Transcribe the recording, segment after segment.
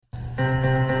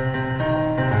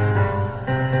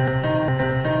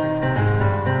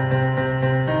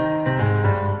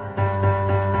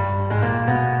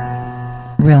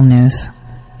Real news.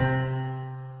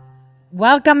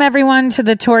 Welcome, everyone, to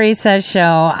the Tori Says Show.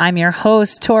 I'm your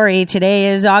host, Tori. Today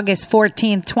is August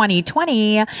 14th,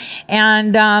 2020,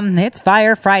 and it's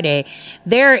Fire Friday.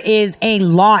 There is a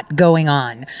lot going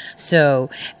on. So,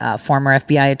 former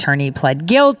FBI attorney pled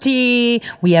guilty.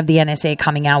 We have the NSA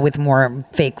coming out with more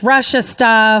fake Russia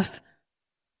stuff.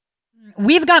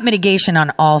 We've got mitigation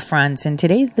on all fronts, and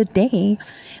today's the day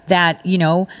that,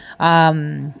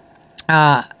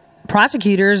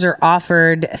 prosecutors are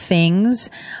offered things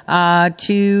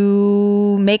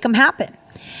to make them happen.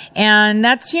 And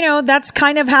that's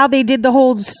kind of how they did the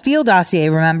whole Steele dossier,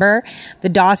 remember? The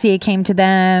dossier came to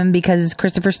them because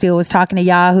Christopher Steele was talking to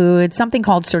Yahoo. It's something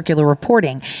called circular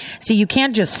reporting. So you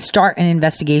can't just start an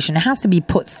investigation. It has to be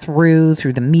put through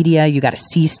the media. You got to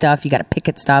see stuff. You got to pick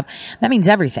at stuff. That means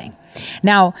everything.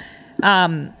 Now,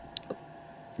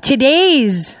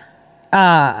 today's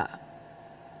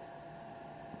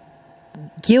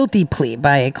guilty plea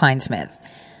by Kleinsmith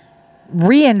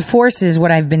reinforces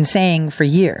what I've been saying for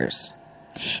years.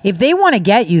 If they want to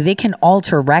get you, they can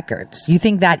alter records. You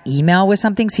think that email was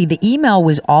something? See, the email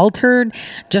was altered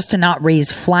just to not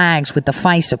raise flags with the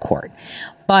FISA court.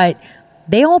 But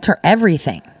they alter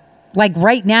everything. Like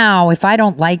right now, if I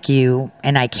don't like you,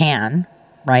 and I can,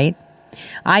 right?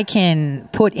 I can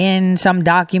put in some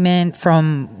document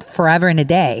from forever and a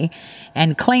day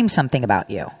and claim something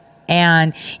about you.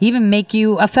 And even make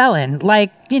you a felon,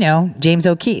 like, James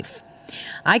O'Keefe.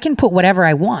 I can put whatever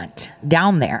I want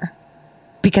down there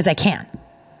because I can,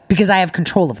 because I have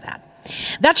control of that.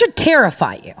 That should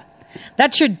terrify you.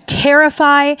 That should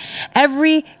terrify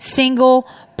every single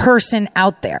person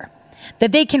out there,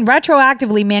 that they can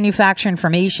retroactively manufacture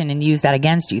information and use that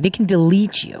against you. They can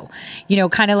delete you,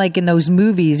 kind of like in those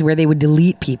movies where they would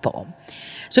delete people.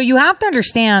 So you have to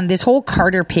understand this whole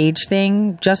Carter Page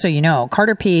thing, just so you know,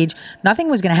 Carter Page, nothing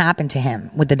was going to happen to him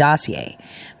with the dossier.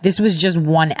 This was just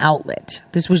one outlet.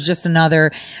 This was just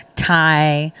another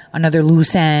tie, another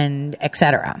loose end,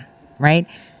 etc. Right?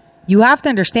 You have to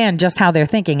understand just how they're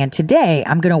thinking. And today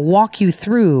I'm going to walk you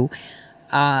through,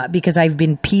 because I've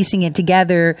been piecing it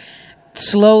together,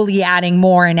 slowly adding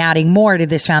more to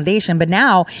this foundation. But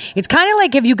now it's kind of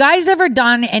like, have you guys ever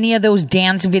done any of those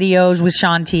dance videos with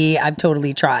Shanti? I've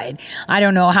totally tried. I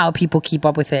don't know how people keep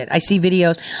up with it. I see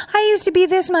videos. I used to be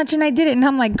this much and I did it. And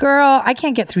I'm like, girl, I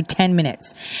can't get through 10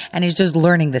 minutes. And it's just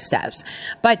learning the steps.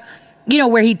 But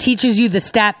where he teaches you the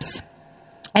steps,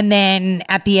 and then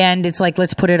at the end, it's like,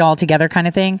 let's put it all together kind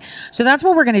of thing. So that's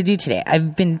what we're going to do today.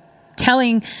 I've been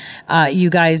telling you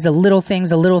guys the little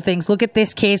things. Look at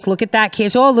this case. Look at that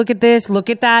case. Oh, look at this. Look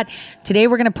at that. Today,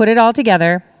 we're going to put it all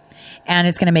together, and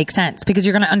it's going to make sense because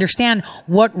you're going to understand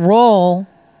what role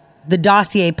the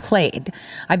dossier played.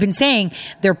 I've been saying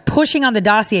they're pushing on the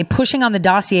dossier,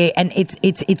 and it's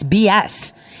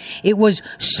BS. It was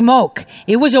smoke.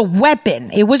 It was a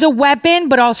weapon,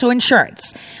 but also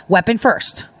insurance. Weapon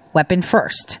first.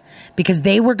 Because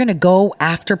they were going to go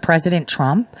after President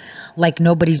Trump like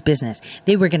nobody's business.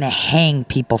 They were going to hang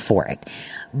people for it,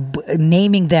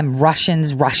 naming them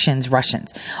Russians.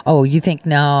 Oh, you think,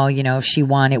 no, if she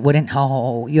won, it wouldn't.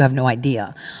 Oh, you have no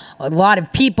idea. A lot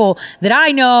of people that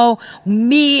I know,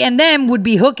 me and them, would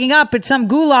be hooking up at some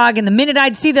gulag, and the minute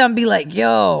I'd see them, I'd be like,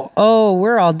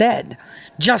 we're all dead.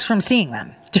 Just from seeing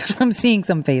them. Just from seeing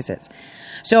some faces.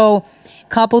 So,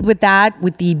 coupled with that,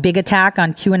 with the big attack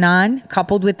on QAnon,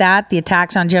 coupled with that, the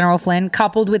attacks on General Flynn,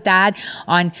 coupled with that,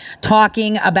 on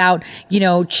talking about,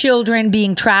 children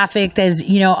being trafficked as,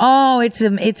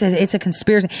 it's a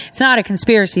conspiracy. It's not a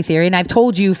conspiracy theory. And I've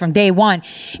told you from day one,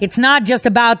 it's not just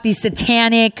about the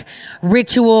satanic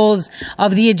rituals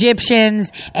of the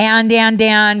Egyptians and.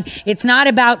 It's not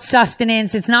about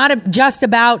sustenance. It's not just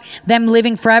about them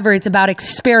living forever. It's about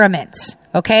experiments.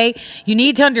 Okay? You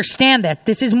need to understand that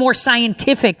this is more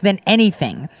scientific than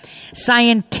anything.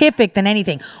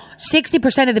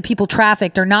 60% of the people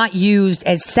trafficked are not used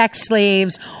as sex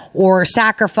slaves or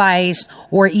sacrificed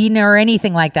or eaten or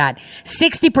anything like that.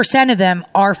 60% of them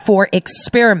are for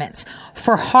experiments,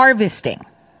 for harvesting.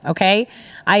 Okay?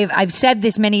 I've said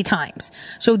this many times.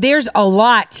 So there's a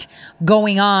lot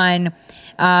going on,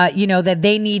 that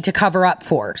they need to cover up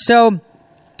for. So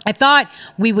I thought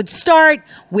we would start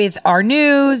with our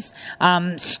news.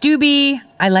 Stubby,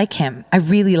 I like him. I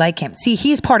really like him. See,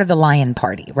 he's part of the Lion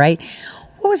Party, right?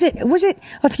 What was it? Was it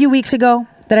a few weeks ago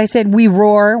that I said we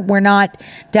roar. We're not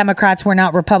Democrats. We're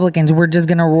not Republicans. We're just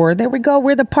going to roar. There we go.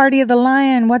 We're the party of the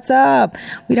lion. What's up?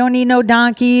 We don't need no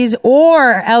donkeys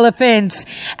or elephants,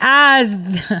 as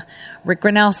Rick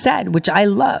Grinnell said, which I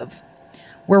love.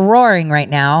 We're roaring right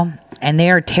now, and they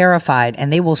are terrified,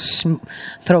 and they will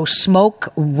throw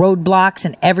smoke, roadblocks,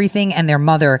 and everything and their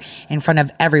mother in front of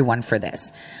everyone for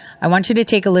this. I want you to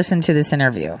take a listen to this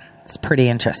interview. It's pretty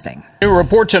interesting. New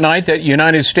report tonight that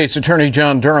United States Attorney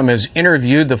John Durham has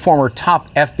interviewed the former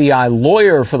top FBI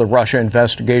lawyer for the Russia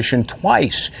investigation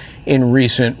twice in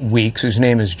recent weeks. His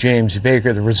name is James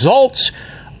Baker. The results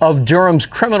of Durham's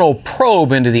criminal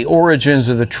probe into the origins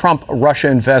of the Trump-Russia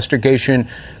investigation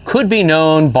could be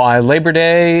known by Labor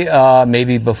Day,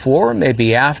 maybe before,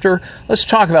 maybe after. Let's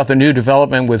talk about the new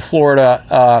development with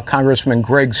Florida Congressman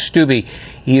Greg Steube.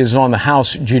 He is on the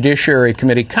House Judiciary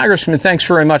Committee. Congressman, thanks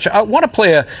very much. I want to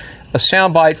play a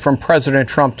soundbite from President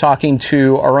Trump talking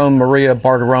to our own Maria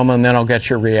Bartiromo, and then I'll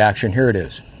get your reaction. Here it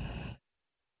is.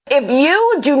 If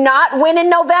you do not win in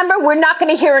November, we're not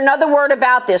going to hear another word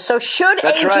about this. So should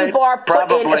AG Barr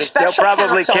put in a special counsel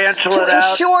to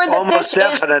ensure that this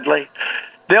is...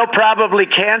 They'll probably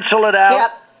cancel it out.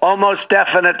 Yep. Almost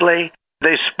definitely.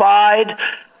 They spied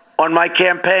on my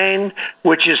campaign,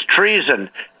 which is treason.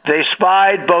 They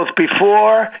spied both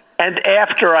before and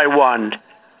after I won.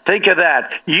 Think of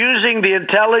that. Using the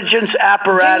intelligence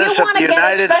apparatus of the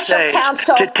United States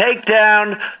to take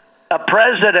down a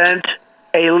president,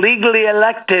 a legally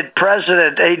elected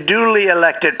president, a duly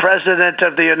elected president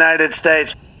of the United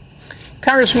States.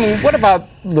 Congressman, what about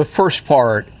the first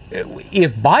part?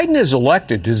 If Biden is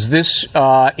elected, does this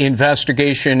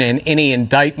investigation and any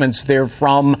indictments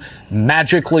therefrom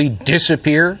magically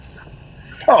disappear?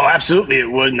 Oh, absolutely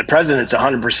it would. And the president's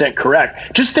 100%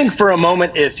 correct. Just think for a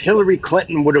moment, if Hillary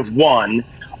Clinton would have won,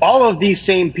 all of these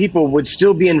same people would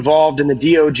still be involved in the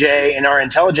DOJ and our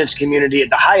intelligence community at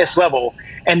the highest level.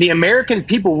 And the American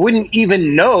people wouldn't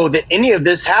even know that any of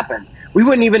this happened. We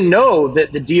wouldn't even know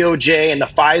that the DOJ and the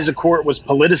FISA court was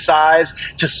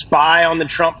politicized to spy on the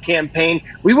Trump campaign.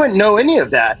 We wouldn't know any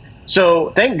of that.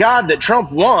 So thank God that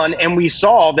Trump won, and we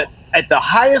saw that at the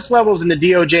highest levels in the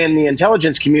DOJ and the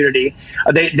intelligence community,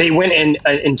 they went and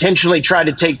intentionally tried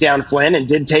to take down Flynn and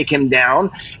did take him down.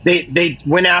 They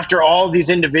went after all of these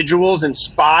individuals and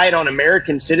spied on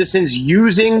American citizens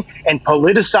using and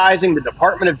politicizing the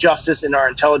Department of Justice and our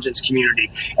intelligence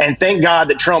community. And thank God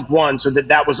that Trump won so that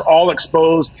that was all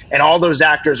exposed and all those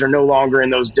actors are no longer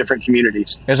in those different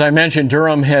communities. As I mentioned,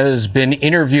 Durham has been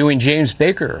interviewing James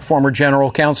Baker, former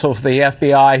general counsel for the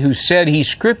FBI, who said he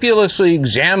scrupulously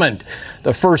examined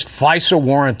the first FISA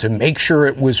warrant to make sure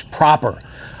it was proper.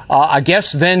 I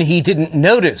guess then he didn't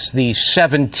notice the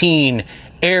 17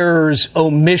 errors,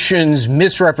 omissions,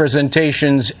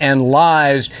 misrepresentations, and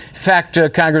lies. In fact,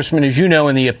 Congressman, as you know,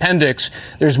 in the appendix,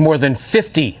 there's more than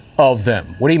 50 of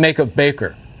them. What do you make of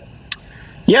Baker?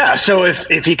 Yeah, so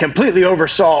if he completely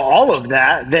oversaw all of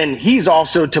that, then he's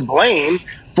also to blame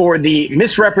for the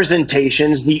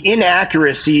misrepresentations, the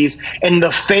inaccuracies, and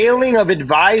the failing of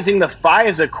advising the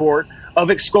FISA court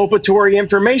of exculpatory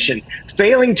information,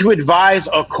 failing to advise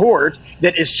a court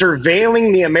that is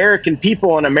surveilling the American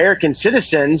people and American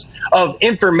citizens of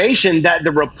information that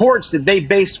the reports that they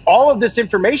based all of this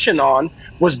information on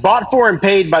was bought for and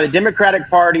paid by the Democratic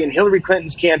Party and Hillary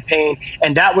Clinton's campaign,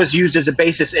 and that was used as a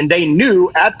basis. And they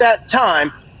knew at that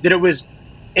time that it was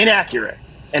inaccurate,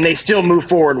 and they still move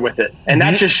forward with it. And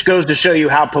that just goes to show you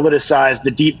how politicized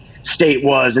the deep state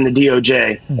was in the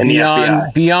DOJ and the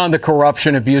FBI. Beyond the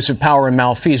corruption, abuse of power, and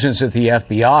malfeasance at the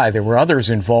FBI, there were others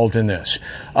involved in this.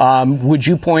 Would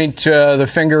you point the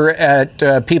finger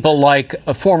at people like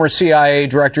former CIA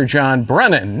Director John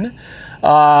Brennan,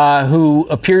 who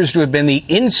appears to have been the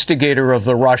instigator of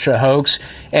the Russia hoax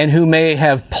and who may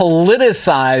have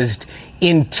politicized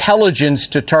intelligence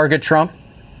to target Trump?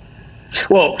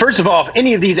 Well, first of all, if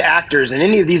any of these actors and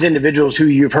any of these individuals who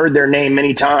you've heard their name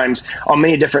many times on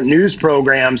many different news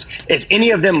programs, if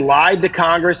any of them lied to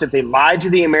Congress, if they lied to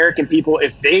the American people,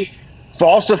 if they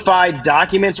falsified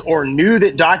documents or knew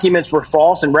that documents were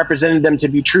false and represented them to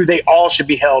be true, they all should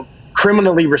be held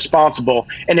criminally responsible.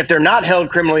 And if they're not held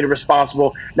criminally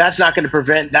responsible, that's not going to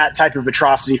prevent that type of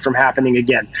atrocity from happening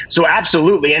again. So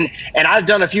absolutely. And I've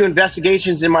done a few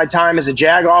investigations in my time as a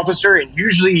JAG officer, and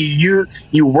usually you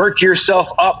work yourself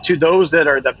up to those that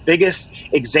are the biggest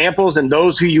examples and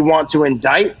those who you want to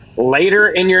indict. later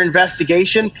in your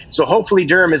investigation. So hopefully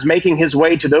Durham is making his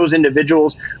way to those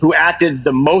individuals who acted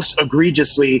the most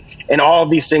egregiously in all of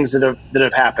these things that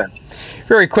have happened.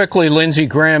 Very quickly, Lindsey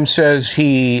Graham says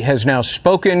he has now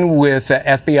spoken with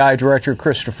FBI Director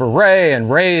Christopher Wray,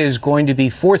 and Wray is going to be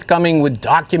forthcoming with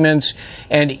documents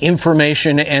and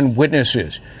information and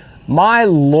witnesses. My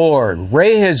Lord,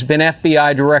 Wray has been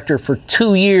FBI Director for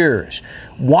 2 years.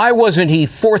 Why wasn't he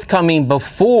forthcoming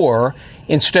before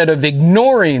instead of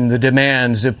ignoring the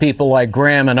demands of people like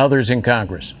Graham and others in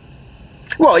Congress?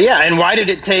 Well, yeah, and why did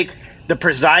it take the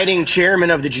presiding chairman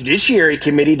of the Judiciary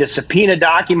Committee to subpoena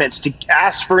documents, to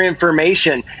ask for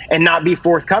information, and not be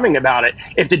forthcoming about it?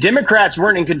 If the Democrats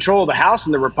weren't in control of the House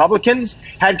and the Republicans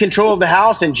had control of the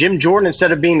House and Jim Jordan,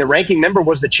 instead of being the ranking member,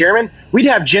 was the chairman, we'd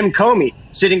have Jim Comey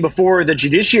sitting before the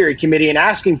Judiciary Committee and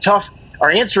answering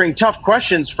tough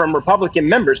questions from Republican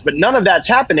members. But none of that's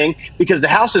happening because the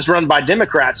House is run by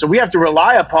Democrats. So we have to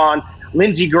rely upon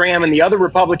Lindsey Graham and the other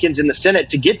Republicans in the Senate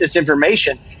to get this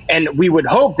information. And we would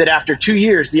hope that after 2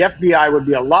 years, the FBI would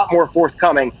be a lot more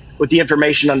forthcoming with the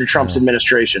information under Trump's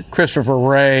administration. Christopher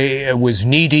Wray was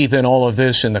knee-deep in all of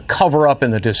this, in the cover-up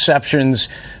and the deceptions.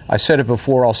 I said it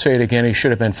before, I'll say it again, he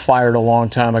should have been fired a long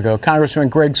time ago. Congressman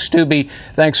Greg Steube,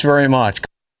 thanks very much.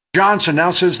 Johnson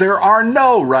now says there are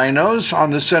no rhinos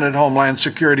on the Senate Homeland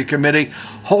Security Committee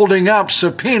holding up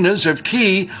subpoenas of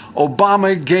key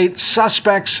Obamagate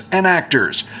suspects and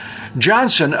actors.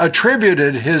 Johnson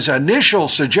attributed his initial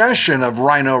suggestion of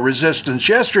rhino resistance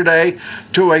yesterday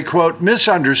to a, quote,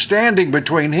 misunderstanding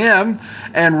between him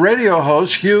and radio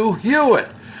host Hugh Hewitt.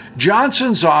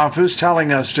 Johnson's office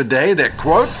telling us today that,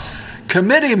 quote,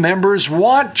 committee members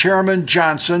want Chairman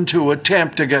Johnson to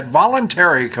attempt to get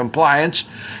voluntary compliance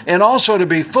and also to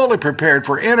be fully prepared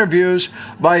for interviews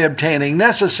by obtaining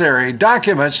necessary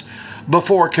documents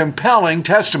before compelling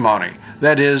testimony,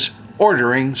 that is,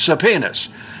 ordering subpoenas.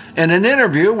 In an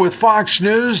interview with Fox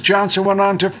News, Johnson went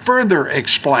on to further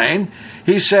explain.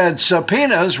 He said,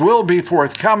 subpoenas will be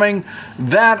forthcoming.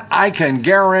 That I can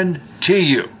guarantee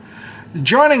you.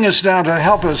 Joining us now to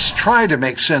help us try to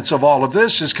make sense of all of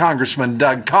this is Congressman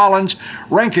Doug Collins,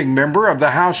 ranking member of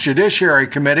the House Judiciary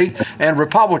Committee and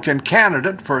Republican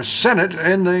candidate for Senate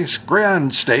in the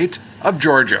grand state of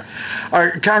Georgia.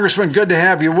 Congressman, good to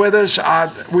have you with us.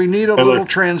 We need a little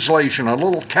translation, a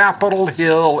little Capitol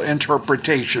Hill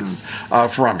interpretation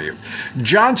from you.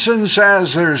 Johnson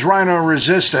says there's rhino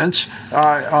resistance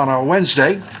on a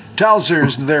Wednesday. Tells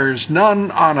there's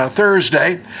none on a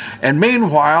Thursday, and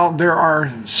meanwhile there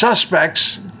are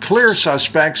suspects, clear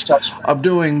suspects, of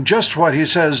doing just what he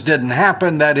says didn't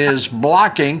happen, that is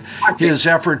blocking his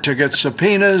effort to get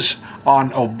subpoenas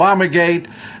on Obamagate,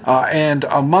 and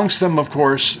amongst them, of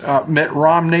course, Mitt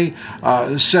Romney,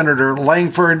 Senator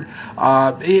Langford.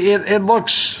 It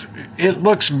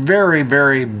looks very,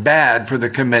 very bad for the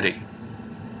committee.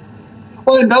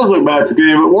 Well, it does look bad for the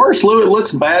community, but worse, Lou, it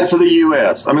looks bad for the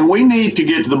U.S. I mean, we need to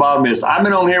get to the bottom of this. I've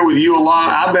been on here with you a lot.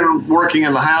 I've been working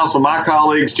in the House with my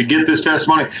colleagues to get this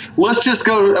testimony. Let's just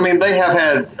go. I mean, they have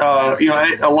had,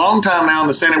 a long time now in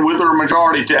the Senate with their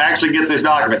majority to actually get these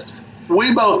documents.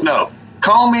 We both know.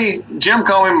 Comey, Jim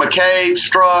Comey, McCabe,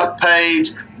 Strzok,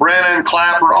 Page, Brennan,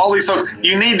 Clapper, all these folks,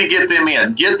 you need to get them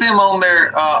in. Get them on their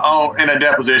in a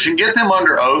deposition. Get them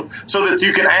under oath so that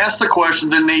you can ask the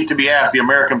questions that need to be asked. The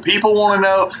American people want to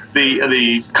know.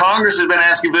 The Congress has been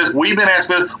asking for this. We've been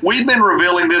asking for this. We've been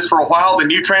revealing this for a while. The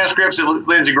new transcripts that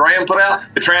Lindsey Graham put out,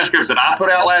 the transcripts that I put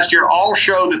out last year, all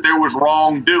show that there was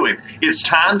wrongdoing. It's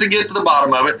time to get to the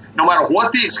bottom of it. No matter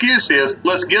what the excuse is,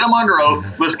 let's get them under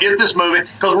oath. Let's get this moving,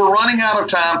 because we're running out of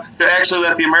time to actually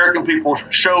let the American people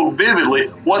show vividly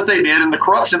what they did and the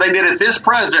corruption they did at this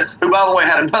president, who, by the way,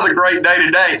 had another great day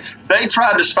today. They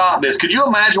tried to stop this. Could you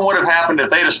imagine what would have happened if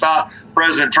they'd have stopped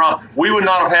President Trump? We would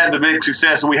not have had the big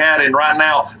success that we had, and right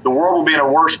now the world will be in a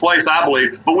worse place, I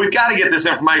believe. But we've got to get this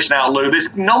information out, Lou.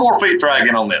 There's no more feet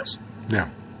dragging on this. Yeah,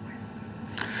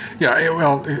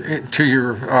 well, to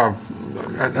your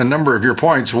a number of your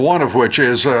points, one of which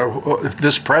is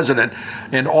this president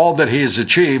and all that he has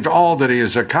achieved, all that he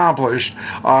has accomplished,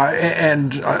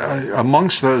 and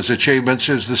amongst those achievements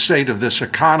is the state of this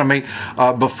economy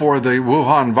before the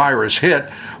Wuhan virus hit.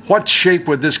 What shape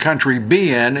would this country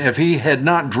be in if he had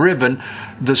not driven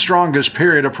the strongest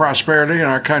period of prosperity in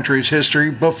our country's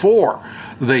history before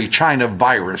the China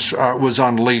virus was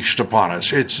unleashed upon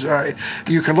us? It's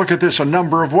you can look at this a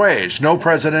number of ways. No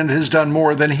president has done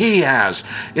more than he has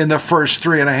in the first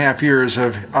 3.5 years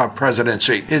of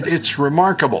presidency. It's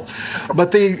remarkable.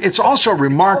 But it's also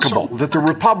remarkable that the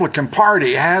Republican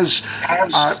Party has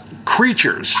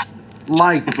creatures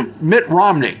like Mitt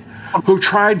Romney, who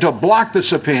tried to block the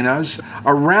subpoenas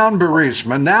around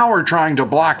Burisma now are trying to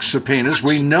block subpoenas.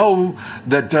 We know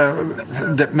that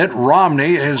that Mitt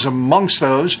Romney is amongst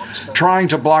those trying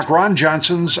to block Ron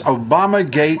Johnson's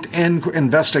Obamagate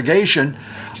investigation.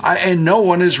 And no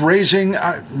one is raising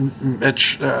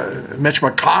Mitch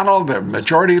McConnell, the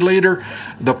majority leader.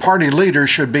 The party leader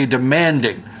should be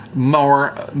demanding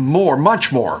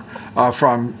much more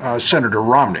from Senator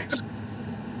Romney.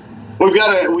 We've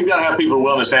got to have people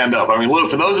willing to stand up. I mean,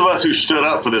 look, for those of us who stood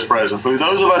up for this president, for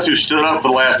those of us who stood up for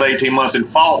the last 18 months and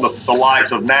fought the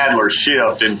likes of Nadler,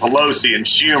 Schiff, and Pelosi, and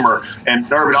Schumer, and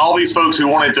Durbin, all these folks who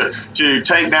wanted to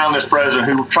take down this president,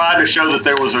 who tried to show that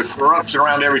there was a corruption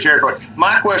around every territory.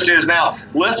 My question is now,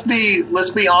 let's be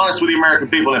honest with the American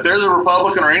people. And if there's a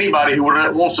Republican or anybody who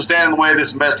wants to stand in the way of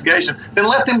this investigation, then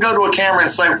let them go to a camera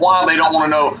and say why they don't want to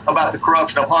know about the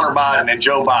corruption of Hunter Biden and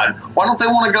Joe Biden. Why don't they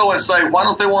want to go and say, why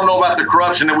don't they want to know about the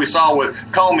corruption that we saw with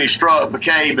Comey, Strzok,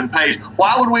 McCabe, and Page?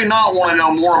 Why would we not want to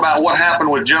know more about what happened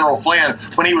with General Flynn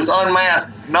when he was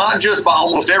unmasked, not just by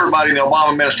almost everybody in the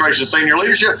Obama administration senior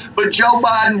leadership, but Joe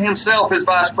Biden himself as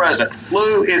vice president?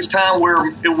 Lou, it's time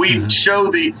we show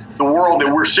the world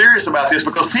that we're serious about this,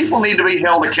 because people need to be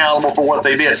held accountable for what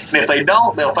they did. And if they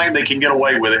don't, they'll think they can get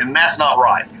away with it, and that's not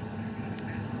right.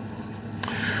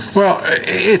 Well,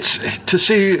 it's to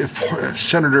see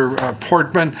Senator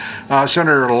Portman,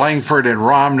 Senator Langford, and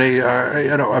Romney,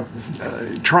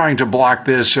 trying to block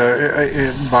this.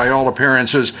 By all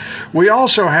appearances, we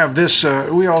also have this.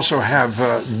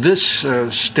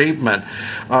 Statement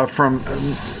from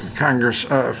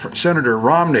Senator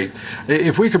Romney.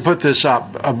 If we could put this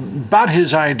up about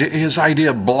his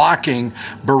idea of blocking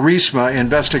Burisma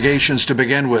investigations to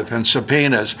begin with and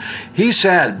subpoenas. He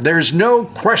said, "There's no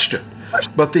question,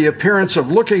 but the appearance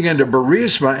of looking into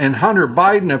Burisma and Hunter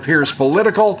Biden appears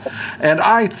political, and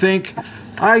I think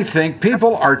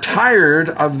people are tired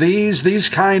of these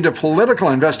kind of political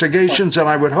investigations, and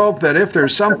I would hope that if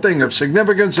there's something of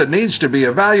significance that needs to be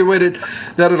evaluated,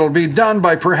 that it'll be done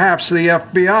by perhaps the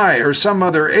FBI or some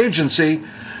other agency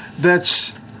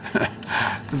that's..."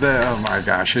 Oh my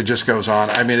gosh, it just goes on.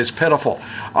 I mean, it's pitiful.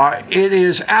 It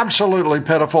is absolutely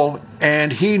pitiful,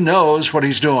 and he knows what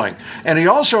he's doing. And he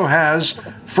also has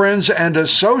friends and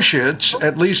associates,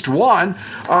 at least one,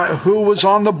 who was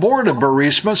on the board of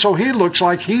Burisma, so he looks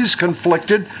like he's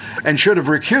conflicted and should have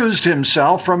recused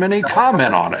himself from any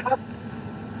comment on it.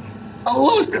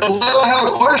 Look, I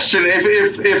have a question.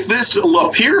 If this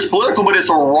appears political, but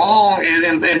it's a wrong,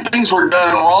 and things were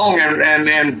done wrong,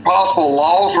 and possible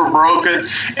laws were broken,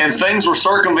 and things were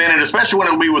circumvented, especially when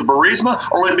it would be with Burisma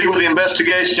or it would be with the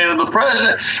investigation of the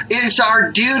president, it's our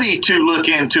duty to look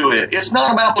into it. It's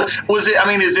not about,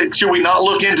 should we not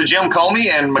look into Jim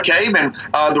Comey and McCabe and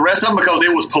the rest of them because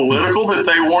it was political that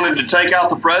they wanted to take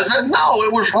out the president? No,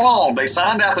 it was wrong. They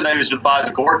signed affidavits to the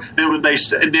FISA court.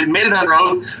 They admitted under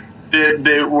oath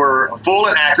that were full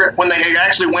and accurate. When they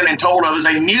actually went and told others,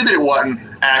 they knew that it wasn't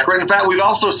accurate. In fact, we've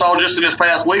also saw just in this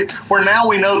past week where now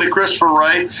we know that Christopher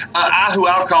Wray, who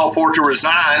I've called for to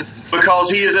resign because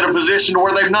he is in a position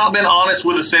where they've not been honest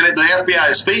with the Senate. The FBI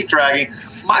is feet dragging.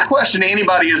 My question to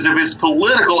anybody is, if it's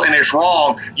political and it's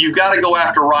wrong, you've got to go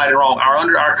after right and wrong.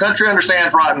 Our country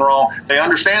understands right and wrong. They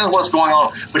understand what's going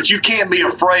on, but you can't be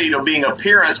afraid of being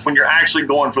appearance when you're actually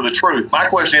going for the truth. My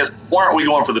question is, why aren't we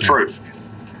going for the truth?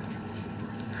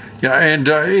 Yeah, and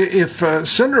if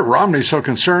Senator Romney's so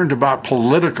concerned about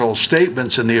political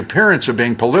statements and the appearance of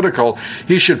being political,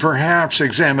 he should perhaps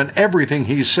examine everything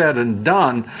he's said and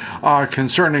done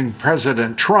concerning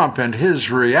President Trump and his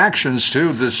reactions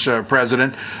to this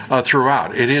president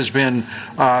throughout. It has been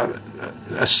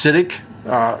acidic,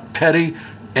 petty,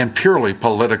 and purely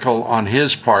political on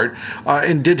his part.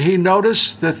 And did he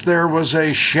notice that there was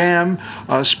a sham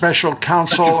special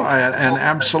counsel, an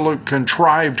absolute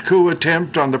contrived coup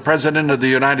attempt on the President of the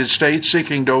United States,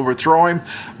 seeking to overthrow him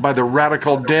by the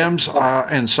radical Dems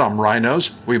and some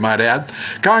rhinos, we might add?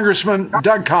 Congressman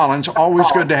Doug Collins,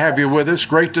 always good to have you with us.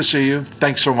 Great to see you.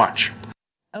 Thanks so much.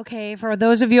 Okay, for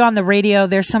those of you on the radio,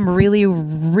 there's some really,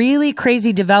 really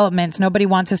crazy developments. Nobody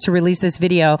wants us to release this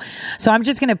video. So I'm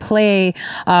just going to play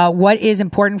what is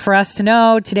important for us to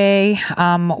know today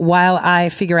while I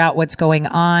figure out what's going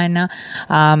on.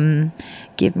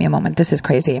 Give me a moment. This is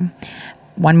crazy.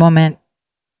 One moment.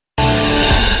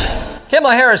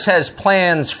 Kamala Harris has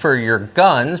plans for your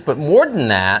guns, but more than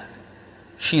that,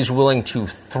 she's willing to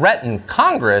threaten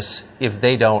Congress if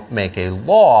they don't make a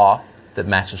law that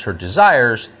matches her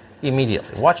desires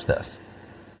immediately. Watch this.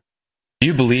 Do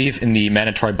you believe in the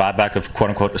mandatory buyback of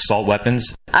quote-unquote assault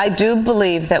weapons? I do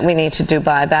believe that we need to do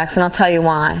buybacks, and I'll tell you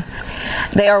why.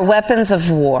 They are weapons of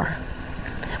war.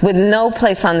 with no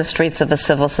place on the streets of a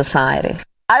civil society.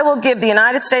 I will give the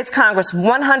United States Congress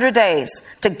 100 days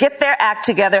to get their act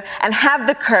together and have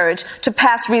the courage to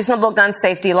pass reasonable gun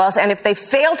safety laws. And if they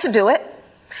fail to do it,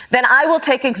 then I will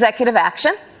take executive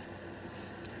action.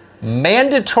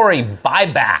 Mandatory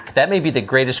buyback. That may be the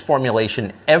greatest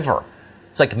formulation ever.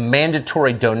 It's like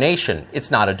mandatory donation.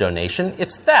 It's not a donation.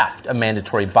 It's theft. A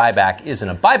mandatory buyback isn't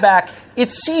a buyback.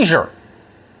 It's seizure,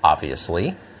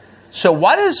 obviously. So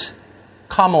why does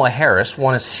Kamala Harris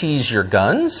want to seize your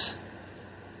guns?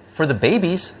 For the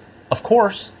babies, of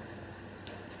course.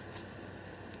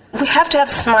 We have to have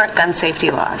smart gun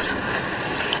safety laws.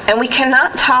 And we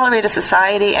cannot tolerate a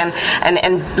society and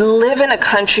live in a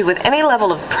country with any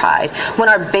level of pride when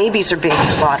our babies are being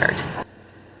slaughtered.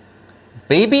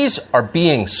 Babies are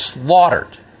being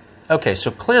slaughtered. Okay, so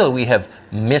clearly we have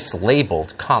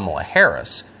mislabeled Kamala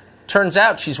Harris. Turns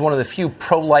out she's one of the few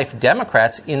pro-life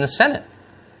Democrats in the Senate.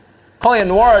 Paulie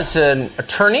Anwar is an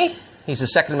attorney. He's a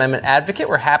Second Amendment advocate.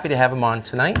 We're happy to have him on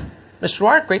tonight. Mr.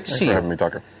 Anwar, great to see you. Thanks for having me,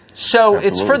 Tucker. So Absolutely.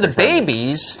 it's for the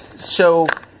babies. So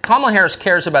Kamala Harris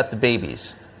cares about the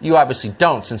babies. You obviously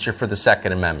don't, since you're for the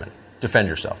Second Amendment. Defend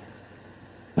yourself.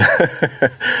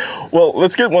 Well,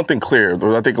 let's get one thing clear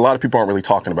that I think a lot of people aren't really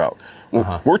talking about.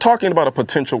 We're talking about a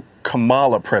potential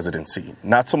Kamala presidency,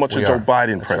 not so much a Joe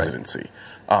Biden presidency,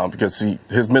 because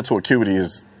his mental acuity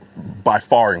is by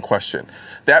far in question.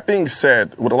 That being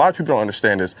said, what a lot of people don't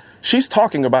understand is she's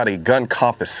talking about a gun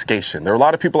confiscation. There are a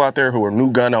lot of people out there who are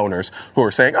new gun owners who are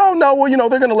saying, oh, no, well,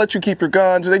 they're going to let you keep your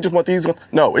guns. They just want these.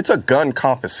 No, it's a gun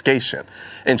confiscation.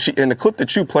 And in the clip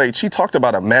that you played, she talked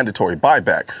about a mandatory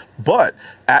buyback. But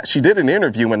she did an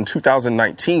interview in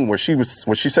 2019 where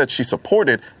she said she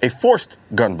supported a forced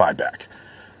gun buyback,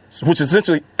 which is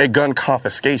essentially a gun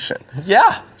confiscation.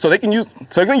 Yeah. So they're going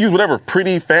to use whatever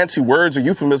pretty fancy words or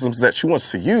euphemisms that she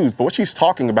wants to use, but what she's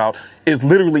talking about is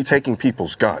literally taking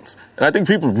people's guns. And I think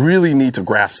people really need to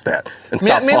grasp that and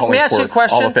stop falling for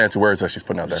all the fancy words that she's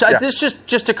putting out there. So this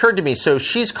just occurred to me. So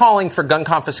she's calling for gun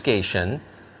confiscation,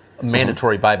 a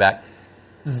mandatory buyback.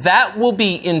 That will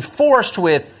be enforced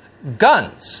with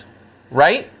guns,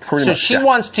 right? Pretty much, she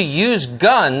wants to use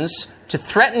guns to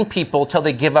threaten people till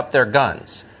they give up their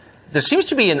guns. There seems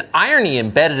to be an irony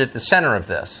embedded at the center of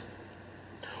this.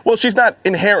 Well, she's not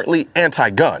inherently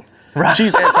anti-gun. Right.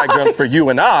 She's anti-gun for you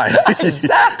and I.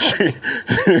 Exactly.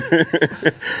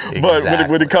 But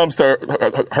when it comes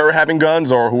to her having guns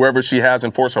or whoever she has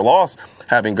enforced her laws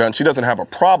having guns, she doesn't have a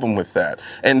problem with that.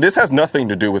 And this has nothing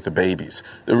to do with the babies.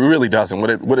 It really doesn't.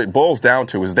 What it boils down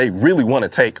to is they really want to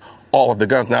take all of the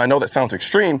guns. Now, I know that sounds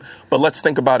extreme, but let's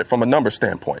think about it from a number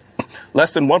standpoint.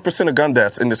 Less than 1% of gun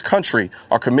deaths in this country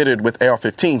are committed with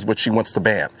AR-15s, which she wants to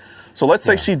ban. So let's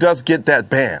say she does get that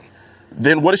ban.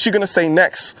 Then what is she going to say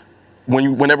next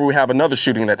whenever we have another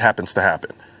shooting that happens to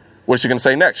happen? What is she going to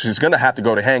say next? She's going to have to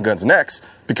go to handguns next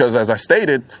because, as I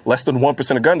stated, less than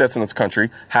 1% of gun deaths in this country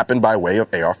happen by way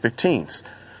of AR-15s.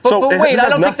 But wait, I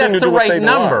don't think that's the right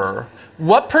number.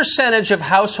 What percentage of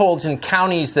households in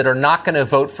counties that are not going to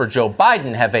vote for Joe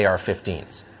Biden have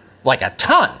AR-15s? Like a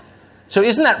ton. So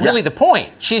isn't that really the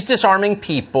point? She's disarming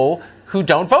people who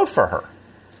don't vote for her.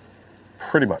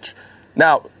 Pretty much.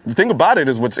 Now, the thing about it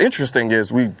is what's interesting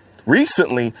is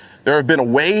recently there have been a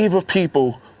wave of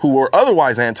people who were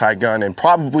otherwise anti-gun and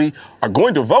probably are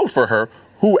going to vote for her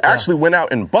who actually went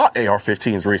out and bought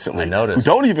AR-15s recently. I noticed. Who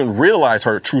don't even realize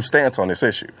her true stance on this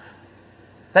issue.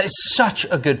 That is such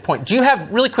a good point. Do you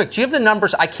have the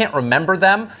numbers? I can't remember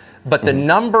them, but the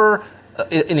number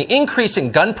in the increase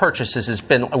in gun purchases has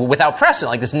been without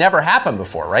precedent. Like this never happened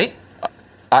before, right?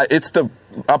 I'll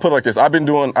put it like this. I've been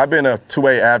a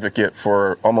 2A advocate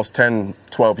for almost 10,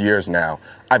 12 years now.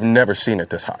 I've never seen it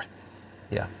this high.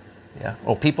 Yeah.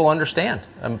 Well, people understand.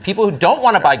 People who don't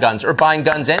want to buy guns are buying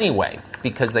guns anyway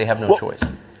because they have no choice.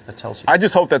 That tells you. I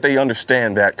just hope that they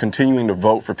understand that continuing to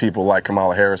vote for people like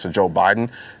Kamala Harris or Joe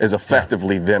Biden is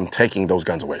effectively them taking those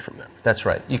guns away from them. That's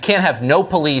right. You can't have no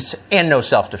police and no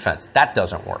self-defense. That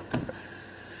doesn't work.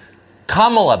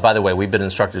 Kamala, by the way, we've been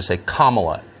instructed to say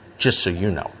Kamala, just so you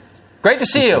know. Great to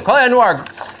see you. Paulie Anwar,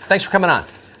 thanks for coming on.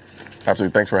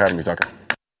 Absolutely. Thanks for having me, Tucker.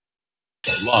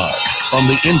 Live from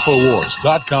the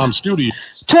Infowars.com studio.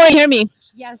 Tori, hear me?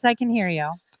 Yes, I can hear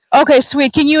you. Okay,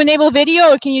 sweet. Can you enable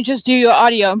video or can you just do your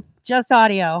audio? Just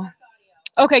audio.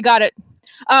 Okay, got it.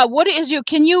 How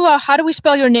do we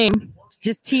spell your name?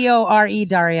 Just T-O-R-E,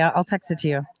 Daria. I'll text it to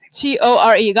you.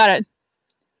 T-O-R-E, got it.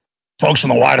 Folks in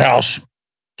the White House,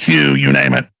 Q, you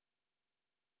name it.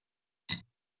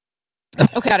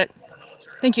 Okay, got it.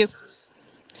 Thank you.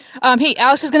 Hey,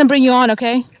 Alex is going to bring you on,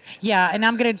 okay? Yeah, and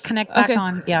I'm going to connect back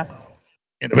on. Yeah.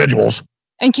 Individuals.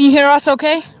 And can you hear us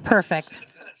okay? Perfect.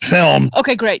 film.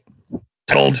 Okay, great.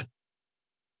 Titled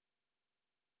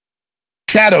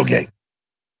Shadowgate.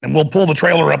 And we'll pull the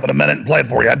trailer up in a minute and play it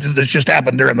for you. This just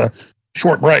happened during the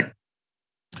short break.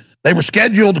 They were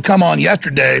scheduled to come on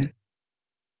yesterday,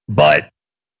 but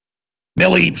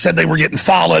Milley said they were getting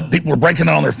followed. People were breaking in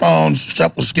on their phones.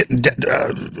 Stuff was getting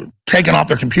taken off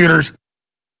their computers.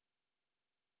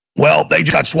 Well, they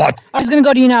just got SWAT. I was going to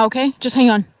go to you now, okay? Just hang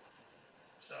on.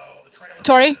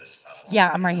 Tori?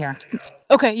 Yeah, I'm right here.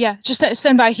 Okay, yeah. Just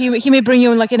stand by. He may bring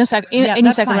you in like in a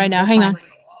any second right now. Hang on.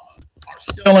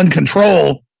 Still in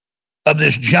control of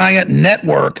this giant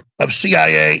network of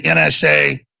CIA,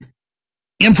 NSA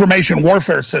information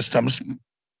warfare systems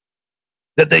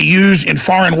that they use in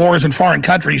foreign wars in foreign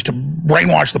countries to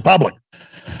brainwash the public.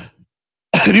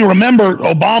 If you remember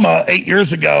Obama 8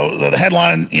 years ago, the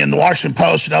headline in the Washington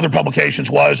Post and other publications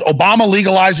was, Obama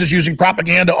legalizes using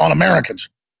propaganda on Americans.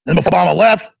 Then before Obama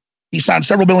left, he signed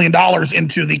several $1 billion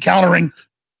into the Countering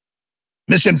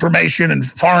Misinformation and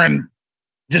Foreign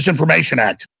Disinformation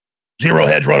Act. Zero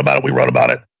Hedge wrote about it. We wrote about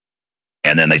it.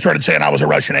 And then they started saying I was a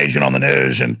Russian agent on the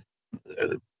news. And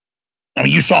I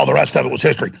mean, you saw the rest of it was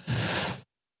history.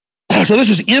 So this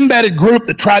is embedded group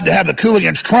that tried to have the coup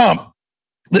against Trump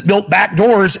that built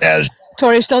backdoors as...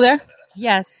 Tori, you still there?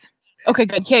 Yes. Okay,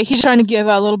 good. Yeah, he's trying to give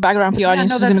a little background for the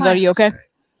audience. He's going to go to you, okay?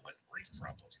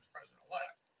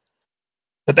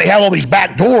 But they have all these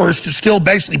back doors to still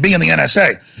basically be in the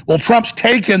NSA. Well, Trump's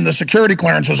taken the security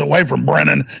clearances away from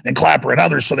Brennan and Clapper and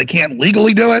others, so they can't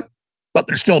legally do it, but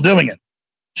they're still doing it.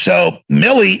 So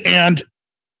Milley and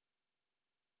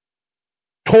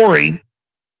Tori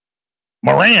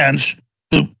Morans,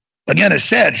 who again has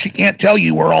said she can't tell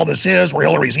you where all this is, where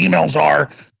Hillary's emails are,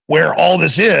 where all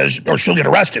this is, or she'll get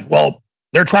arrested. Well,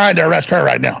 they're trying to arrest her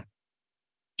right now.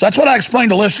 So that's what I explained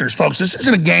to listeners, folks. This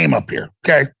isn't a game up here,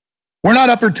 okay? We're not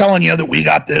up here telling you that we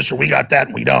got this or we got that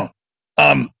and we don't.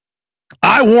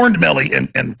 I warned Milley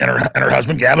and her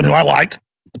husband, Gavin, who I like.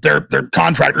 They're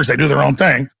contractors. They do their own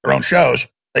thing, their own shows.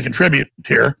 They contribute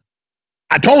here.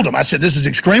 I told them, I said, this is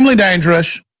extremely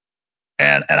dangerous.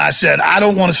 And I said, I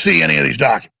don't want to see any of these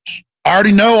documents. I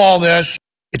already know all this.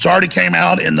 It's already came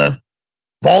out in the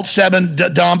Vault 7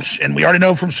 dumps, and we already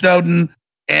know from Snowden.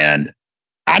 And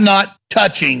I'm not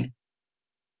touching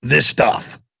this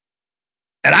stuff.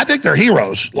 And I think they're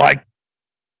heroes, like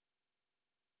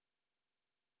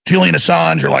Julian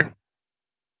Assange or like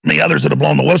many others that have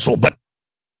blown the whistle. But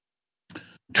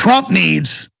Trump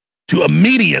needs to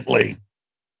immediately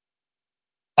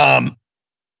have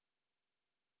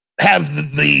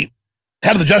the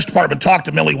Justice Department talk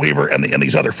to Milley Weaver and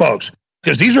these other folks,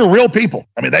 because these are real people.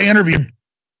 I mean, they interviewed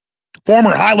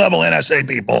former high-level NSA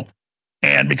people,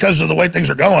 and because of the way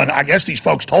things are going, I guess these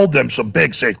folks told them some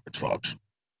big secrets, folks.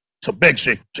 Some big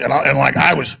secrets. And like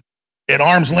I was at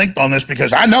arm's length on this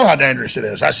because I know how dangerous it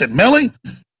is. I said, Milley,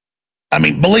 I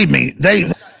mean, believe me,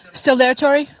 they... Still there,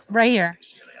 Tori? Right here.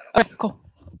 Okay, cool.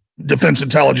 Defense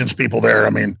intelligence people there. I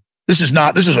mean, this is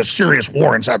a serious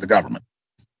war inside the government.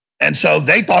 And so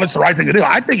they thought it's the right thing to do.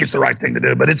 I think it's the right thing to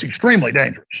do, but it's extremely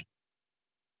dangerous.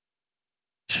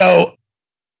 So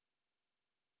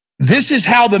this is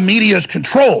how the media is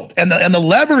controlled. And the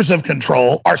levers of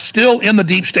control are still in the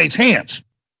deep state's hands.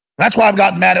 That's why I've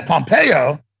gotten mad at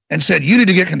Pompeo and said, you need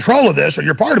to get control of this or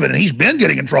you're part of it. And he's been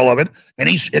getting control of it. And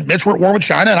he admits we're at war with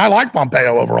China. And I like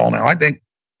Pompeo overall now. I think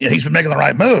he's been making the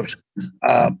right moves.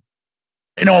 A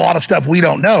lot of stuff we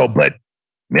don't know. But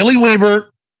Milley Weaver,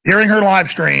 during her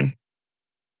live stream,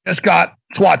 just got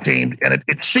SWAT teamed. And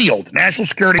it's sealed. National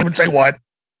security would say what?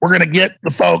 We're going to get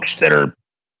the folks that are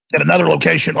at another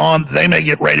location on. They may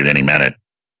get raided any minute.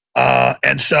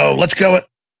 And so let's go.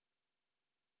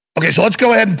 Okay, so let's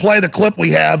go ahead and play the clip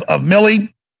we have of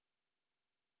Milley.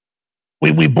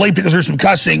 We bleeped because there's some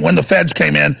cussing when the feds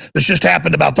came in. This just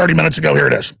happened about 30 minutes ago. Here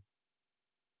it is.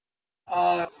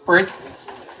 Break.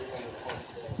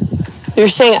 You're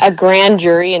saying a grand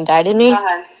jury indicted me?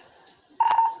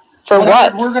 For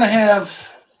what? We're going to have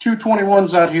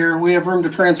 221s out here. We have room to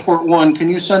transport one. Can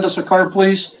you send us a car,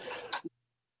 please?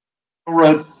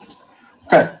 Road.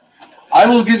 Okay. I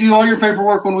will give you all your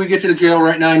paperwork when we get to the jail.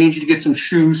 Right now, I need you to get some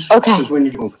shoes. Okay. Because we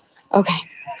need to move. Okay.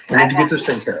 We need to get this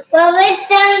taken care of. Well, this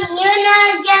time you're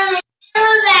not going to do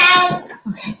that.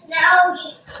 Okay.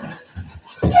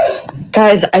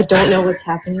 Guys, I don't know what's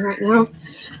happening right now.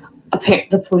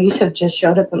 The police have just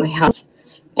showed up at my house,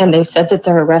 and they said that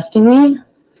they're arresting me.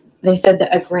 They said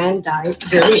that a grand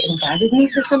jury indicted me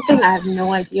for something. I have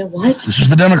no idea what. This is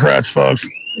the Democrats, folks.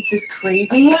 This is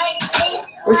crazy.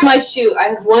 Where's my shoe? I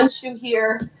have one shoe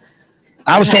here.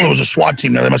 I was told it was a SWAT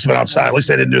team there. They must have been outside. At least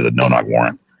they didn't do the no-knock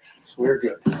warrant. So we're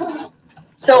good.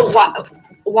 So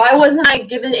why wasn't I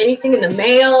given anything in the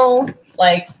mail?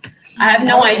 Like, I have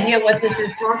no idea what this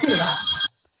is talking about.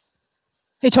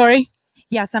 Hey, Tori.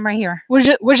 Yes, I'm right here.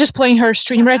 We're just playing her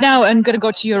stream right now and going to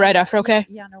go to you right after, okay?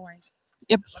 Yeah, no worries.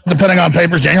 Yep. The Pentagon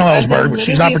Papers, Daniel Ellsberg, but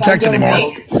she's not protected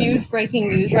anymore. Huge breaking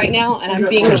news right now, and I'm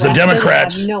being because the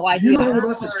Democrats. I have no idea. You know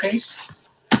about this case?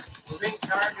 We're being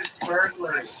charged with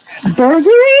burglary.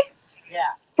 Burglary? Yeah.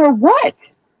 For what?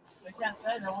 They can't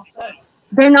say. They won't say.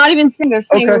 They're not even saying. They're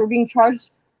saying we're being charged.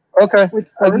 Okay.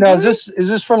 Now, is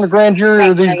this from the grand jury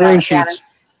or these green sheets?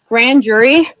 Grand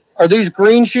jury. Are these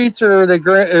green sheets or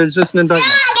is this an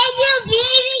indictment?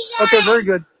 Okay, very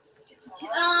good.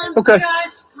 Okay.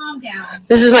 Calm down.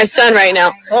 This is my son right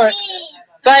now. All right.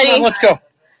 Buddy. Let's go.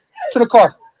 To the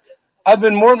car. I've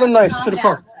been more than nice. To the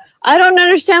car. I don't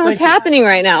understand what's happening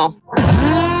right now.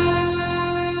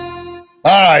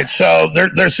 All right, so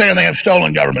they're saying they have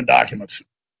stolen government documents.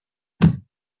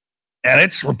 And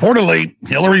it's reportedly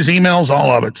Hillary's emails,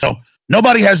 all of it. So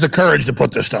nobody has the courage to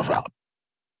put this stuff out.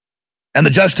 And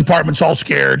the Justice Department's all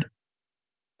scared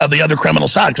of the other criminal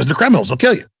side because they're criminals. They'll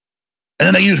kill you. And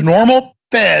then they use normal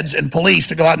feds and police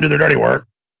to go out and do their dirty work.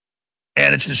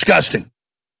 And it's disgusting.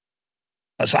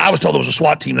 So I was told there was a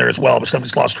SWAT team there as well, but stuff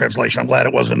gets lost in translation. I'm glad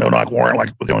it wasn't a no-knock warrant like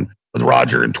we're doing with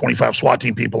Roger and 25 SWAT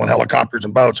team people and helicopters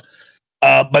and boats.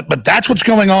 But that's what's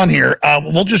going on here.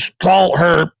 We'll just call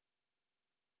her.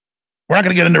 We're not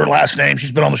going to get into her last name.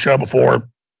 She's been on the show before.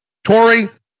 Tori,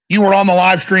 you were on the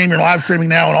live stream. You're live streaming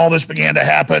now, and all this began to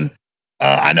happen.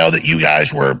 I know that you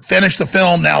guys were finished the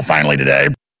film now finally today.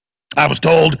 I was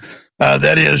told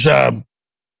that is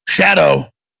Shadow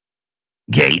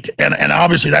Gate, and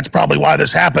obviously that's probably why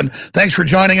this happened. Thanks for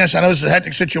joining us. I know this is a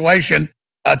hectic situation.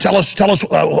 Tell us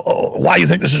why you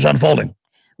think this is unfolding.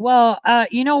 Well,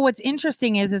 you know, what's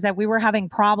interesting is that we were having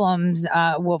problems,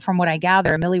 well, from what I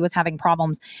gather, Millie was having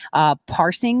problems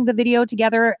parsing the video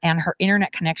together, and her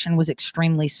internet connection was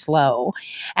extremely slow.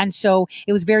 And so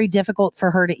it was very difficult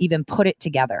for her to even put it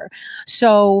together.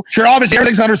 So sure, obviously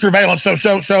everything's under surveillance.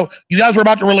 So you guys were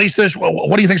about to release this.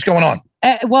 What do you think's going on?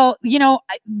 Well, you know,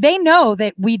 they know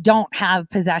that we don't have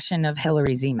possession of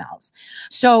Hillary's emails.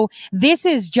 So this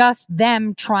is just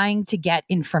them trying to get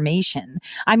information.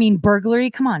 I mean, burglary.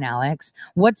 Come on, Alex.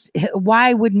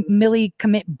 Why would Millie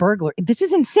commit burglary? This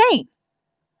is insane.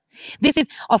 This is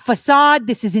a facade.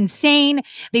 This is insane.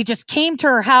 They just came to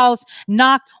her house,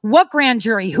 knocked. What grand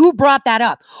jury? Who brought that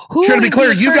up? Who? Sure, to be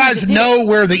clear, you guys know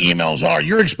where the emails are.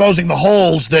 You're exposing the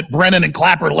holes that Brennan and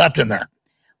Clapper left in there.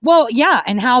 Well, yeah,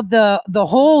 and how the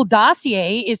whole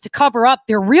dossier is to cover up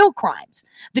their real crimes.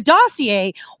 The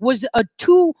dossier was a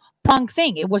two-pronged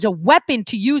thing. It was a weapon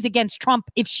to use against Trump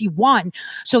if she won,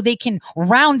 so they can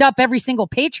round up every single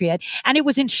patriot. And it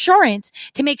was insurance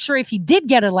to make sure if he did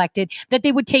get elected, that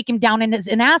they would take him down as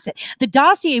an asset. The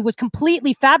dossier was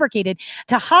completely fabricated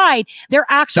to hide their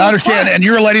actual I understand, crimes. And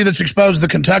you're a lady that's exposed the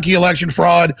Kentucky election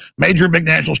fraud, major big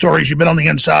national stories. You've been on the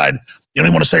inside. You don't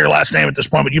even want to say your last name at this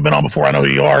point, but you've been on before. I know who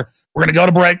you are. We're going to go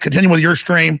to break, continue with your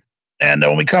stream. And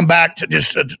when we come back to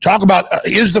just talk about,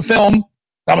 is the film,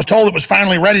 I was told it was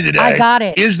finally ready today. I got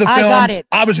it. Is the film, I got it.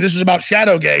 Obviously this is about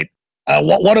Shadowgate.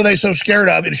 What are they so scared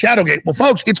of in Shadowgate? Well,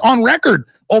 folks, it's on record.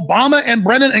 Obama and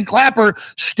Brennan and Clapper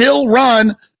still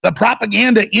run the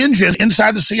propaganda engine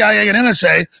inside the CIA and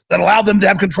NSA that allowed them to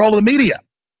have control of the media.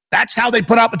 That's how they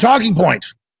put out the talking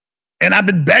points. And I've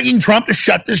been begging Trump to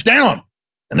shut this down.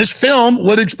 And this film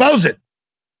would expose it.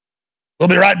 We'll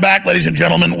be right back, ladies and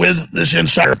gentlemen, with this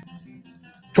insider.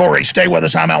 Tori, stay with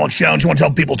us. I'm Alex Jones. You want to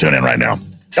tell people tune in right now?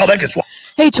 Oh, that gets.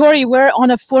 Hey, Tori, we're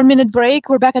on a 4-minute break.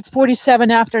 We're back at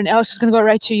 47 after, and Alex is going to go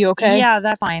right to you, okay? Yeah,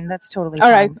 that's fine. That's totally all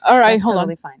fine. All right, that's hold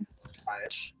totally on. Fine.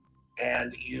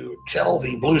 And you tell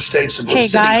the blue states and blue hey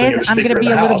cities guys, I'm going to be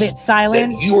a little bit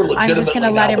silent. I'm just going to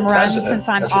let him run since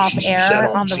I'm off air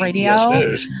on the radio.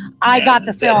 I got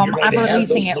the film. I'm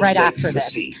releasing it right after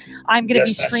this. I'm going to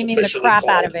be streaming the crap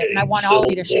out of it, and I want all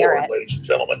of you to share it.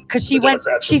 Because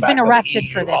she's been arrested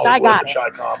for this. I got it.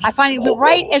 I find it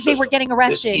right as they were getting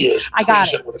arrested. I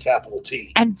got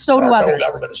it. And so do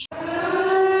others.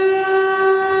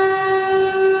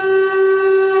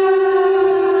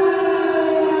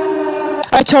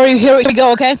 All right, Tori, here we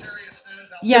go, okay?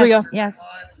 Yes, here we go. Yes.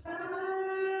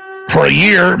 For a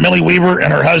year, Millie Weaver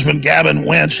and her husband, Gavin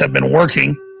Wentz, have been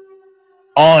working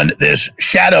on this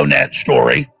ShadowNet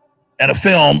story and a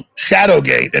film,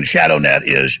 Shadowgate. And ShadowNet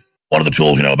is one of the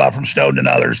tools you know about from Snowden and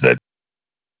others, that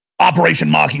Operation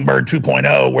Mockingbird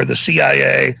 2.0, where the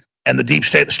CIA and the deep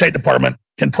state, the State Department,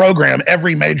 can program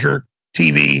every major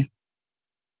TV,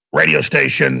 radio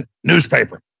station,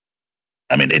 newspaper.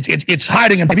 I mean, it's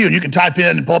hiding in view, and you can type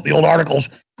in and pull up the old articles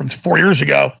from 4 years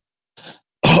ago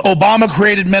Obama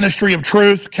created Ministry of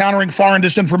Truth, Countering Foreign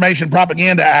Disinformation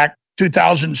Propaganda Act,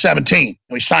 2017.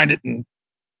 We signed it in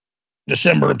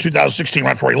December of 2016,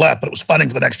 right before he left, but it was funding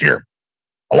for the next year.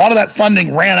 A lot of that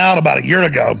funding ran out about a year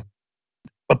ago,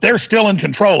 but they're still in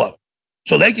control of it.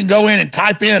 So they can go in and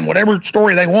type in whatever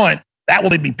story they want. That will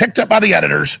then be picked up by the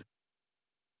editors,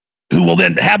 who will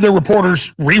then have their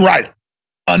reporters rewrite it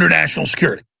under national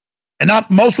security. And not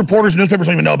most reporters and newspapers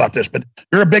don't even know about this, but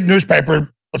you're a big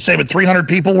newspaper, let's say with 300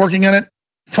 people working in it,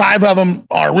 5 of them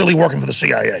are really working for the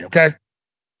CIA, okay?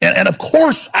 And of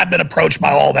course, I've been approached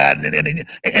by all that.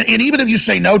 And even if you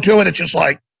say no to it, it's just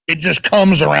like, it just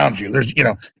comes around you. There's,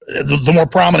 the more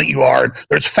prominent you are,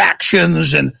 there's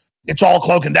factions, and it's all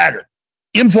cloak and dagger.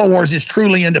 InfoWars is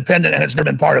truly independent and has never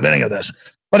been part of any of this.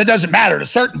 But it doesn't matter. At a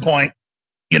certain point,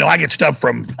 I get stuff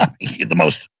from the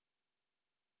most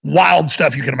wild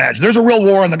stuff you can imagine. There's a real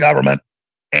war in the government,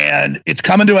 and it's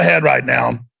coming to a head right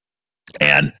now.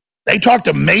 And they talked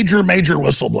to major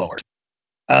whistleblowers.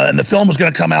 And the film was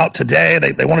going to come out today.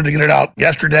 They wanted to get it out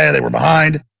yesterday. They were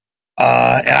behind.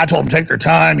 And I told them to take their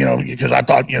time, because I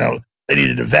thought, they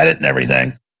needed to vet it and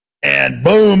everything. And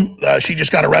boom, she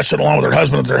just got arrested along with her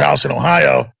husband at their house in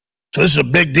Ohio. So this is a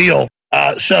big deal.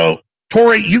 So,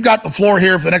 Tori, you got the floor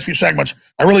here for the next few segments.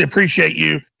 I really appreciate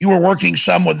you. You were working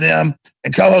some with them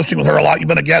and co-hosting with her a lot. You've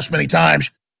been a guest many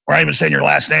times. We're not even saying your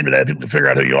last name today. People can figure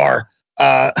out who you are.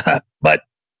 But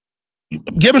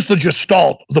give us the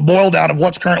gestalt, the boil down of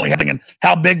what's currently happening and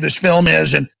how big this film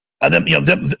is, and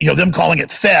them calling it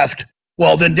theft.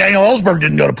 Well, then Daniel Ellsberg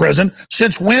didn't go to prison.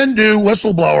 Since when do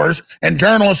whistleblowers and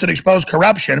journalists that expose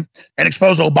corruption and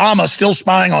expose Obama still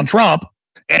spying on Trump,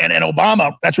 and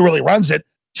Obama, that's who really runs it,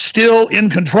 still in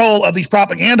control of these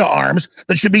propaganda arms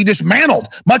that should be dismantled,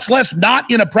 much less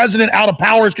not in a president out of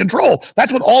power's control?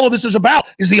 That's what all of this is about,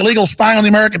 is the illegal spying on the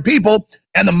American people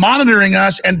and the monitoring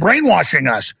us and brainwashing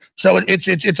us. So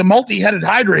it's a multi-headed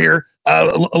hydra here.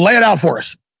 Lay it out for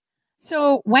us.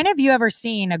 So when have you ever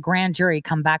seen a grand jury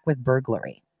come back with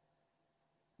burglary?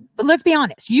 But let's be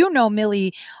honest. You know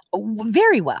Millie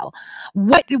very well.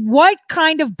 What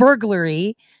kind of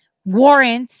burglary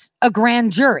warrants a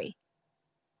grand jury?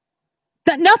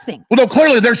 Nothing. Well, no,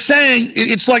 clearly they're saying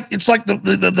it's like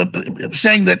the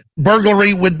saying that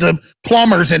burglary with the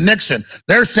plumbers and Nixon.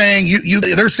 They're saying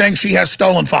they're saying she has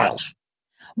stolen files.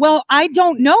 Well, I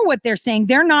don't know what they're saying.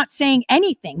 They're not saying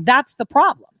anything. That's the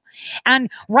problem. And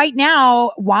right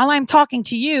now, while I'm talking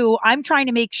to you, I'm trying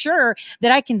to make sure that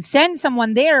I can send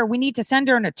someone there. We need to send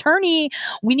her an attorney.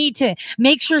 We need to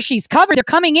make sure she's covered. They're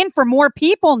coming in for more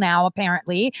people now,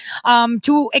 apparently,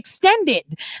 to extend it.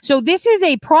 So this is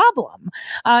a problem.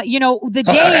 The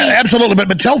day. Absolutely.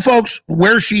 But tell folks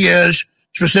where she is,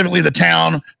 specifically the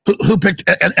town, who picked,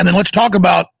 and then let's talk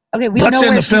about what's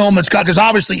in the film that's got, because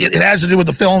obviously it has to do with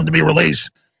the film to be released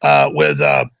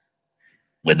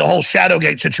with the whole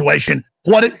Shadowgate situation.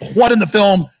 What in the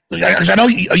film, because I know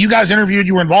you guys interviewed,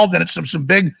 you were involved in it, some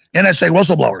big NSA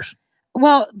whistleblowers.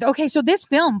 Well, okay, so this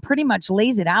film pretty much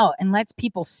lays it out and lets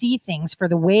people see things for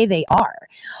the way they are,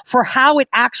 for how it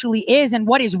actually is and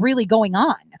what is really going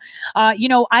on.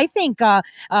 I think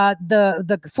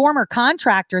the former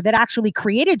contractor that actually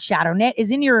created ShadowNet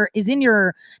is in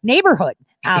your neighborhood,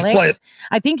 Alex.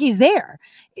 I think he's there.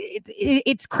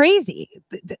 It's crazy.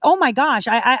 Oh my gosh.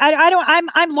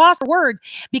 I'm lost for words,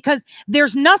 because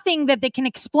there's nothing that they can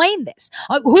explain this.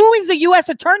 Who is the U.S.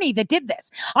 attorney that did this?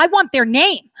 I want their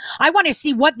name. I want to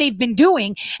see what they've been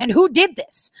doing and who did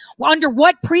this. Under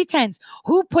what pretense?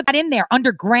 Who put that in there?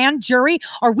 Under grand jury?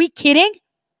 Are we kidding?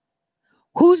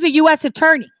 Who's the U.S.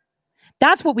 attorney?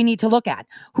 That's what we need to look at.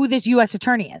 Who this U.S.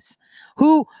 attorney is.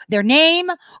 Who, their name,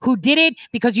 who did it,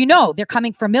 because they're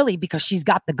coming for Millie because she's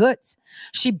got the goods.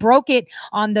 She broke it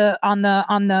on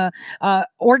the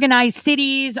organized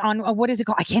cities, on what is it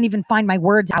called? I can't even find my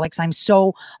words, Alex. I'm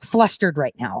so flustered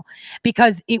right now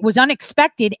because it was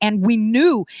unexpected, and we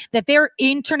knew that their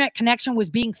internet connection was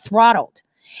being throttled,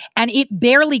 and it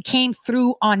barely came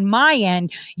through on my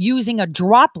end using a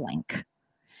drop link.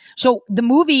 So the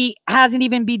movie hasn't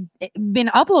even been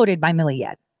uploaded by Millie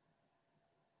yet.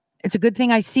 It's a good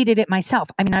thing I seeded it myself.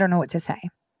 I mean, I don't know what to say.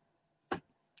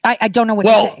 I don't know what to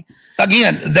say.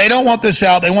 Again, they don't want this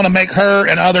out. They want to make her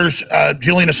and others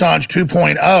Julian Assange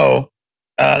 2.0.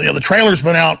 The trailer's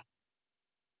been out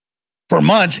for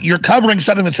months. You're covering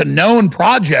something that's a known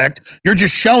project. You're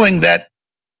just showing that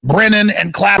Brennan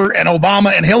and Clapper and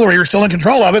Obama and Hillary are still in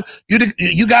control of it.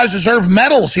 You guys deserve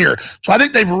medals here. So I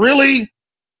think they've really...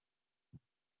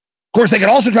 Of course, they could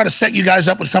also try to set you guys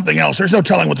up with something else. There's no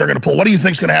telling what they're going to pull. What do you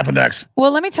think is going to happen next?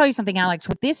 Well, let me tell you something, Alex.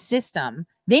 With this system,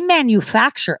 They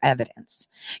manufacture evidence.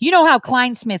 You know how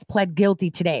Kleinsmith pled guilty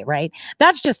today, right?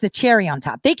 That's just the cherry on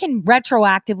top. They can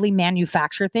retroactively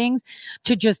manufacture things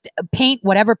to just paint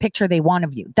whatever picture they want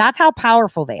of you. That's how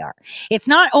powerful they are. It's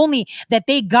not only that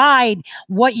they guide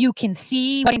what you can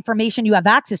see, what information you have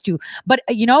access to, but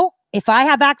if I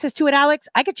have access to it, Alex,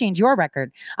 I could change your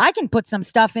record. I can put some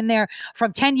stuff in there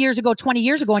from 10 years ago, 20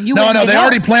 years ago. And you they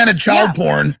already planted child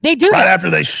porn. They do right after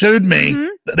they sued me.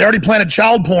 Mm-hmm. They already planted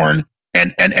child porn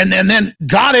and then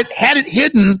got it, had it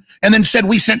hidden, and then said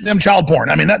we sent them child porn.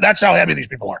 I mean, that's how heavy these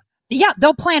people are. Yeah,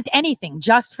 they'll plant anything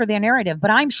just for their narrative, but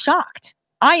I'm shocked.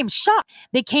 I am shocked.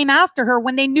 They came after her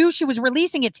when they knew she was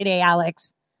releasing it today,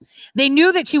 Alex. They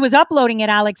knew that she was uploading it,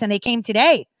 Alex, and they came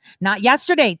today. Not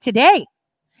yesterday, today.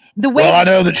 Well, I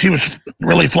know that she was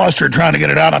really flustered trying to get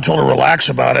it out. I told her relax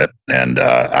about it, and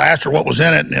I asked her what was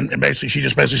in it, and basically she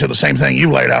just said the same thing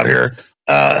you laid out here.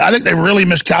 I think they really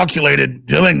miscalculated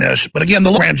doing this. But again,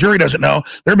 the grand jury doesn't know.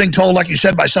 They're being told, like you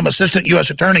said, by some assistant U.S.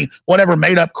 attorney, whatever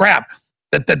made up crap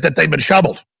that they've been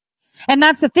shoveled. And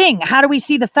that's the thing. How do we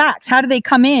see the facts? How do they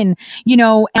come in,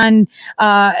 and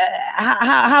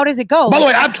how does it go? By the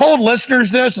way, I've told listeners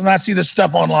this, and I see this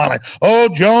stuff online, like, oh,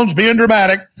 Jones being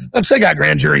dramatic. Look, they got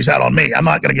grand juries out on me. I'm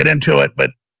not going to get into it, but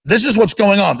this is what's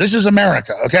going on. This is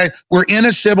America, okay? We're in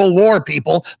a civil war,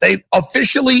 people. They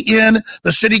officially, in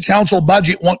the city council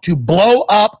budget, want to blow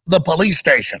up the police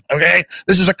station, okay?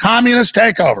 This is a communist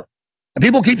takeover. And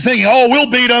people keep thinking, oh,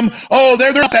 we'll beat them. Oh,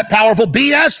 they're not that powerful.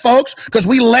 BS, folks, because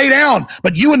we lay down.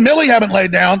 But you and Millie haven't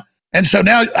laid down. And so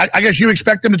now I guess you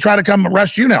expect them to try to come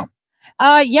arrest you now.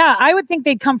 Yeah, I would think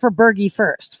they'd come for Bergie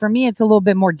first. For me, it's a little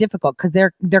bit more difficult because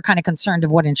they're kind of concerned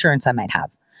of what insurance I might have.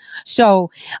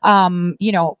 So, they'll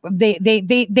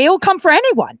come for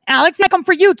anyone. Alex, they come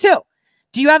for you too.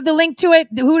 Do you have the link to it?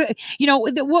 Who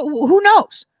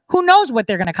knows? Who knows what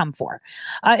they're going to come for?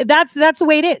 That's the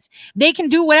way it is. They can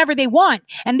do whatever they want.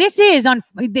 And this is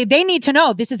they need to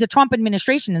know this is a Trump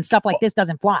administration and stuff like this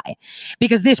doesn't fly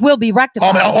because this will be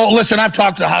rectified. Listen, I've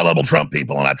talked to high level Trump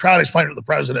people and I try to explain it to the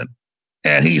president.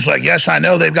 And he's like, yes, I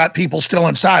know they've got people still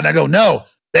inside. And I go, no,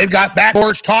 they've got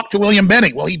backdoors. Talk to William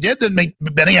Binney. Well, he did then meet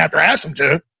Binney after I asked him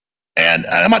to. And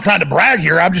I'm not trying to brag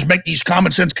here. I just make these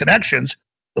common sense connections.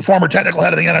 The former technical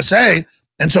head of the NSA.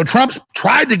 And so Trump's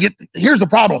tried to here's the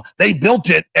problem. They built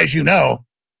it, as you know,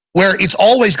 where it's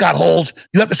always got holes.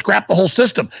 You have to scrap the whole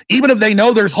system. Even if they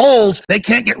know there's holes, they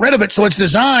can't get rid of it. So it's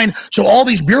designed so all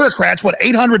these bureaucrats,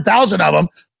 800,000 of them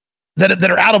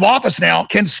that are out of office now,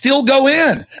 can still go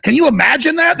in. Can you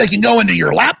imagine that? They can go into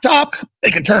your laptop. They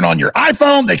can turn on your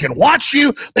iPhone. They can watch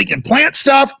you. They can plant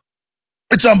stuff.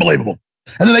 It's unbelievable.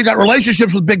 And then they've got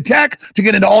relationships with big tech to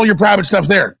get into all your private stuff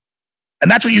there.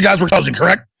 And that's what you guys were causing,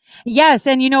 correct? Yes.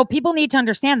 And, people need to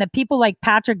understand that people like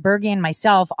Patrick Bergie and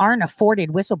myself aren't afforded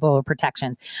whistleblower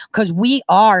protections because we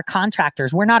are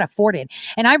contractors. We're not afforded.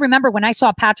 And I remember when I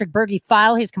saw Patrick Bergie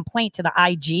file his complaint to the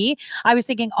IG, I was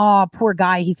thinking, oh, poor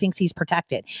guy. He thinks he's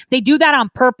protected. They do that on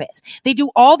purpose. They do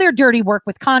all their dirty work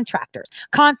with contractors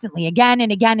constantly, again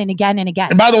and again and again and again.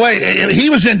 And by the way,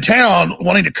 he was in town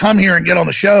wanting to come here and get on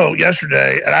the show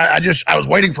yesterday. And I was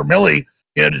waiting for Millie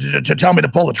to tell me to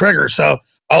pull the trigger. So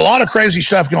a lot of crazy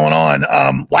stuff going on.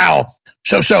 Wow.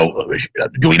 So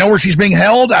do we know where she's being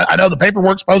held? I know the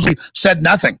paperwork supposedly said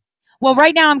nothing. Well,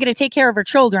 right now I'm going to take care of her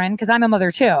children because I'm a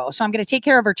mother too. So I'm going to take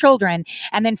care of her children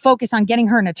and then focus on getting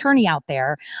her an attorney out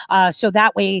there. So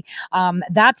that way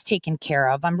that's taken care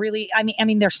of. I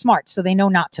mean, they're smart, so they know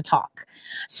not to talk.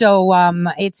 So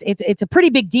it's a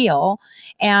pretty big deal.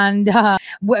 And,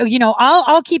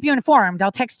 I'll keep you informed.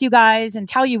 I'll text you guys and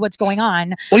tell you what's going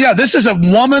on. Well, yeah, this is a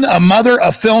woman, a mother,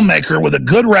 a filmmaker with a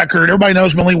good record. Everybody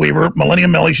knows Millie Weaver,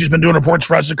 Millennium Millie. She's been doing reports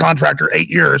for us as a contractor 8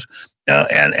 years.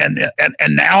 And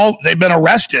now they've been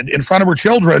arrested in front of her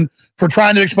children for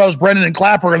trying to expose Brendan and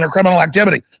Clapper and their criminal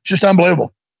activity. It's just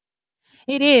unbelievable.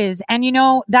 It is. And,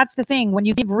 that's the thing. When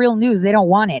you give real news, they don't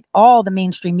want it. All the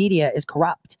mainstream media is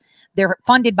corrupt. They're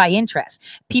funded by interest.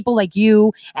 People like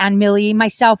you and Millie,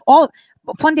 myself, all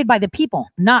funded by the people,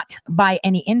 not by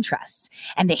any interests.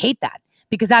 And they hate that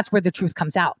because that's where the truth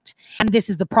comes out. And this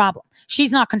is the problem.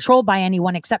 She's not controlled by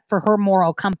anyone except for her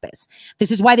moral compass.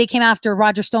 This is why they came after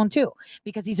Roger Stone too,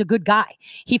 because he's a good guy.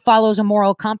 He follows a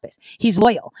moral compass. He's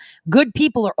loyal. Good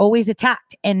people are always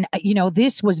attacked. And,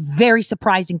 this was very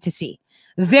surprising to see.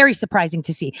 Very surprising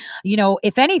to see.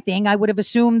 If anything, I would have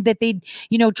assumed that they'd,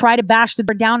 try to bash the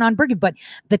bird down on Bergie. But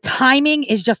the timing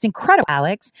is just incredible,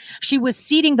 Alex. She was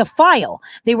seeding the file.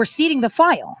 They were seeding the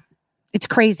file. It's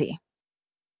crazy.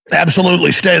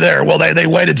 Absolutely. Stay there. Well, they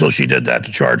waited till she did that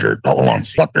to charge her. Hold on.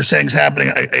 What they're saying is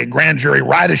happening. A grand jury,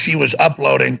 right as she was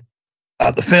uploading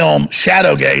the film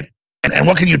Shadowgate, And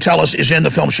what can you tell us is in the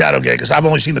film Shadowgate? Because I've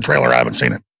only seen the trailer. I haven't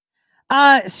seen it.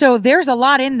 So there's a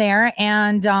lot in there,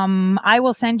 and I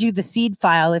will send you the seed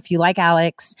file if you like,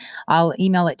 Alex. I'll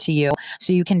email it to you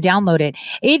so you can download it.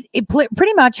 It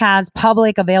pretty much has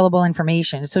public available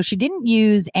information. So she didn't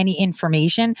use any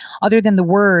information other than the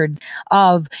words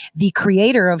of the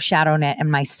creator of ShadowNet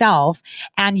and myself,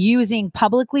 and using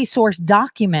publicly sourced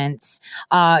documents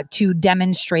to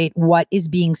demonstrate what is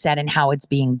being said and how it's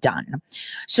being done.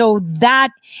 So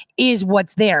that is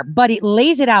what's there, but it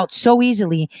lays it out so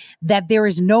easily that there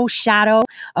is no shadow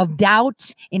of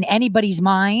doubt in anybody's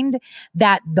mind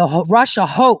that the Russia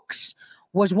hoax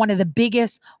was one of the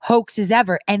biggest hoaxes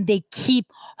ever. And they keep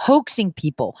hoaxing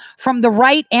people from the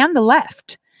right and the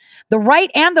left. The right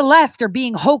and the left are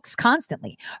being hoaxed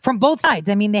constantly from both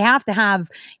sides. I mean, they have to have,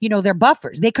 their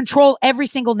buffers. They control every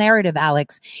single narrative,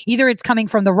 Alex. Either it's coming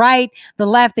from the right, the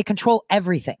left, they control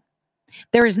everything.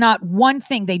 There is not one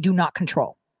thing they do not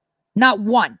control. Not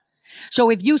one. So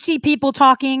if you see people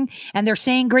talking and they're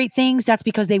saying great things, that's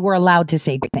because they were allowed to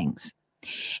say great things.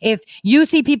 If you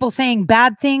see people saying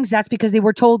bad things, that's because they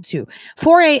were told to.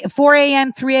 4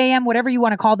 a.m., 3 a.m., whatever you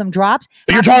want to call them, drops.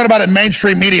 But you're talking about in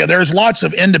mainstream media. There's lots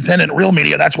of independent real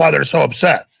media. That's why they're so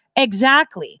upset.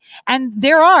 Exactly. And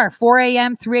there are 4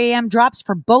 a.m., 3 a.m. drops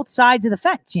for both sides of the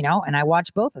fence, and I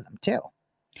watch both of them too.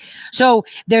 So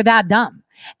they're that dumb.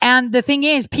 And the thing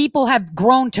is, people have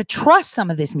grown to trust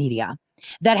some of this media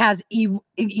that has,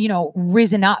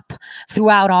 risen up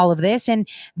throughout all of this. And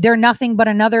they're nothing but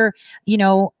another,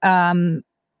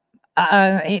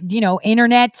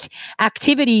 internet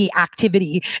activity.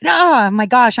 Oh my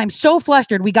gosh, I'm so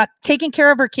flustered. We got taking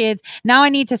care of her kids. Now I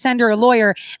need to send her a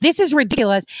lawyer. This is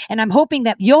ridiculous. And I'm hoping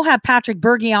that you'll have Patrick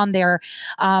Berge on there.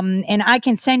 And I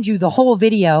can send you the whole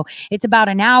video. It's about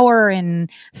an hour and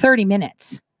 30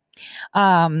 minutes.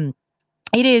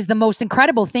 It is the most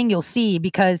incredible thing you'll see,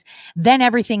 because then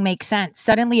everything makes sense.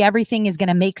 Suddenly everything is going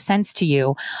to make sense to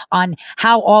you on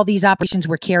how all these operations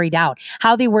were carried out,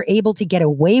 how they were able to get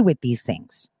away with these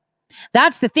things.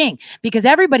 That's the thing, because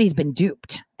everybody's been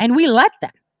duped, and we let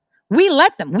them. We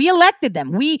elected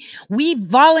them. We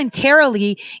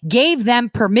voluntarily gave them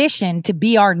permission to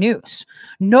be our news.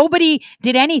 Nobody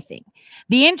did anything.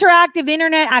 The interactive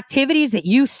internet activities that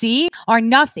you see are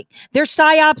nothing. They're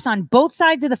psyops on both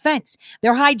sides of the fence.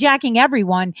 They're hijacking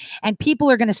everyone, and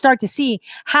people are going to start to see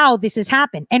how this has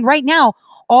happened. And right now,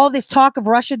 all this talk of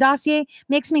Russia dossier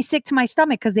makes me sick to my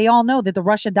stomach, because they all know that the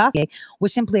Russia dossier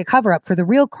was simply a cover-up for the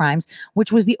real crimes,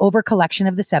 which was the overcollection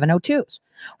of the 702s.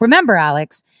 Remember,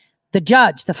 Alex, the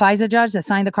judge, the FISA judge that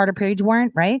signed the Carter Page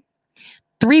warrant, right?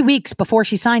 3 weeks before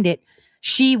she signed it,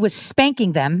 she was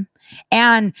spanking them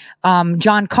and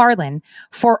John Carlin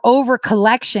for over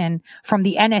collection from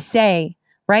the NSA,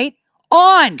 right?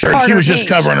 On sure, she was just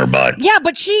covering her butt. Yeah,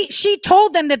 but she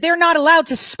told them that they're not allowed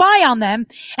to spy on them,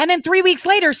 and then 3 weeks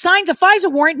later signs a FISA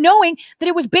warrant, knowing that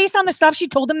it was based on the stuff she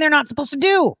told them they're not supposed to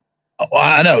do. Oh,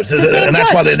 I know, and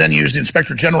that's why they then used the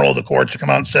Inspector General of the courts to come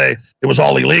out and say it was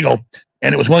all illegal.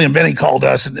 And it was William Binney called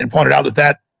us and pointed out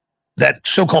that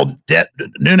so-called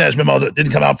Nunes memo that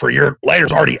didn't come out for a year later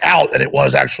is already out, and it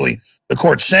was actually the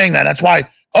court saying that. That's why,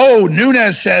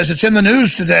 Nunes says it's in the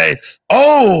news today.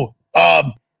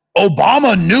 Obama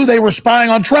knew they were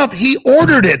spying on Trump. He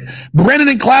ordered it. Brennan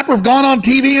and Clapper have gone on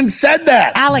TV and said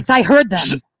that. Alex, I heard them.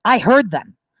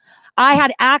 I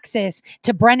had access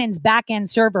to Brennan's back-end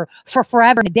server for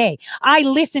forever and a day. I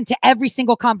listened to every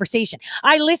single conversation.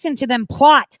 I listened to them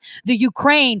plot the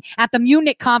Ukraine at the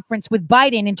Munich conference with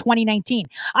Biden in 2019.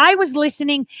 I was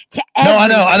listening to everything.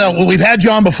 No, I know. Well, we've had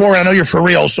you on before, and I know you're for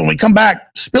real. So when we come back,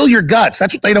 spill your guts.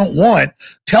 That's what they don't want.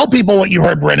 Tell people what you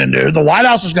heard Brennan do. The White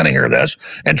House is going to hear this,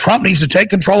 and Trump needs to take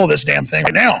control of this damn thing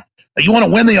right now. You want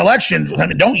to win the election,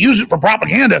 don't use it for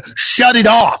propaganda. Shut it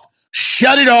off.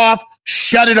 Shut it off.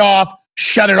 Shut it off.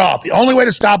 Shut it off. The only way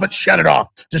to stop it, shut it off.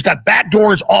 Just got back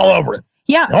doors all over it.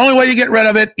 Yeah. The only way you get rid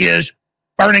of it is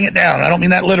burning it down. I don't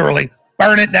mean that literally.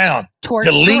 Burn it down.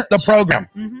 Delete the program.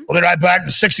 Mm-hmm. We'll be right back in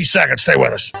 60 seconds. Stay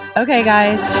with us. Okay,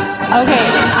 guys. Okay,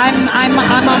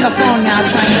 I'm on the phone now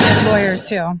trying to get lawyers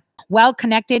too. Well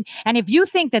connected. And if you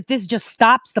think that this just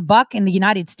stops the buck in the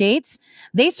United States,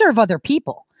 they serve other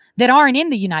people that aren't in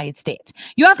the United States.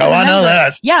 You have to remember, I know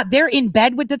that. Yeah, they're in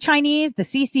bed with the Chinese, the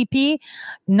CCP,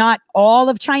 not all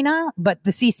of China, but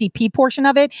the CCP portion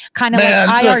of it, kind of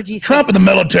like IRGC. Trump and the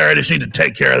military just need to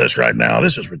take care of this right now.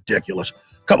 This is ridiculous.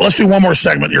 Let's do one more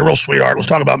segment. You're a real sweetheart. Let's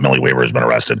talk about Millie Weaver who's been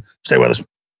arrested. Stay with us.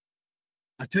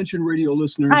 Attention radio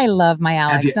listeners. I love my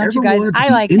Alex. Don't you guys? I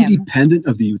like him. Independent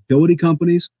of the utility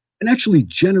companies and actually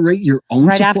generate your own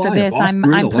right supply after this, of I'm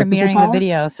premiering the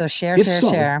video, so share. This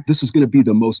is going to be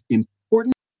the most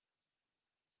important.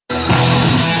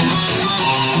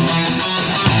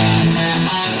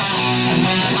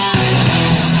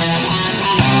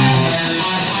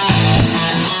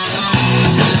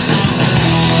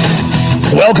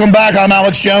 Welcome back. I'm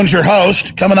Alex Jones, your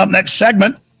host. Coming up next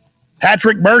segment,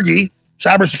 Patrick Berge,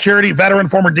 cybersecurity veteran,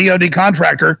 former DoD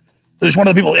contractor, who's one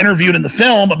of the people interviewed in the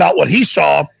film about what he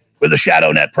saw with the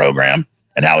ShadowNet program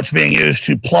and how it's being used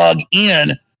to plug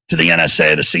in to the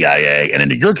NSA, the CIA, and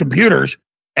into your computers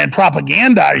and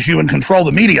propagandize you and control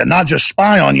the media, not just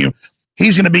spy on you.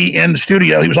 He's going to be in the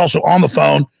studio. He was also on the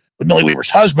phone with Millie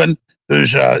Weaver's husband,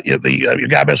 who's the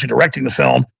guy basically directing the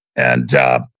film. And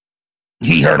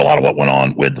he heard a lot of what went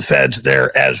on with the feds there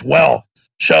as well.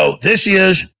 So this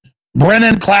is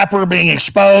Brennan Clapper being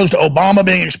exposed, Obama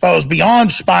being exposed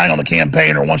beyond spying on the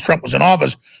campaign or once Trump was in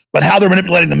office, but how they're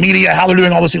manipulating the media, how they're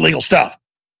doing all this illegal stuff.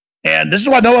 And this is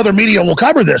why no other media will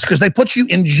cover this, because they put you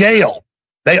in jail.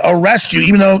 They arrest you,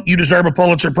 even though you deserve a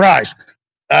Pulitzer Prize.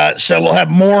 So we'll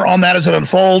have more on that as it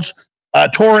unfolds.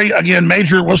 Tori, again,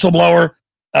 major whistleblower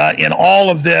in all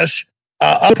of this.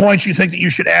 Other points you think that you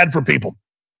should add for people?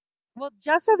 Well,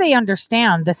 just so they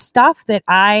understand the stuff that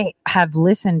I have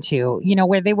listened to,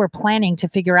 where they were planning to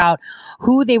figure out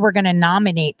who they were going to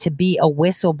nominate to be a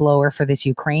whistleblower for this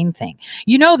Ukraine thing.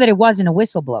 You know that it wasn't a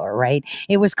whistleblower, right?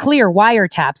 It was clear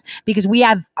wiretaps, because we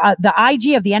have the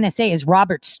IG of the NSA is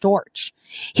Robert Storch.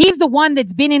 He's the one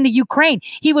that's been in the Ukraine.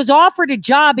 He was offered a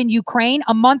job in Ukraine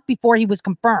a month before he was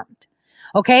confirmed.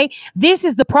 Okay, this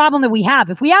is the problem that we have.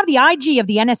 If we have the IG of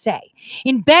the NSA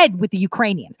in bed with the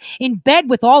Ukrainians, in bed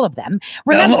with all of them.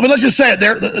 Remember, but let's just say it.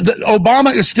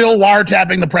 Obama is still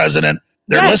wiretapping the president.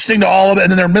 They're listening to all of it,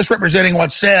 and then they're misrepresenting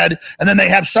what's said. And then they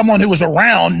have someone who was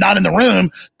around, not in the room,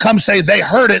 come say they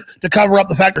heard it to cover up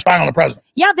the fact they're spying on the president.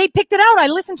 Yeah, they picked it out. I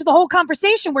listened to the whole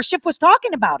conversation where Schiff was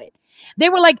talking about it. They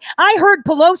were like, I heard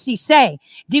Pelosi say,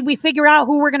 did we figure out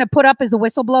who we're going to put up as the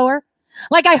whistleblower?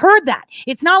 Like, I heard that.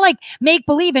 It's not like make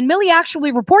believe. And Millie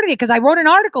actually reported it because I wrote an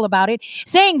article about it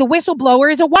saying the whistleblower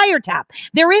is a wiretap.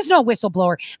 There is no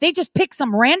whistleblower. They just picked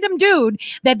some random dude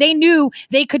that they knew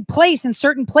they could place in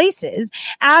certain places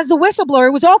as the whistleblower.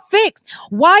 It was all fixed.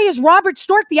 Why is Robert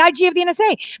Storch the IG of the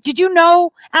NSA? Did you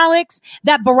know, Alex,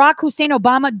 that Barack Hussein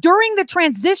Obama, during the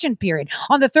transition period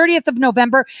on the 30th of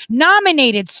November,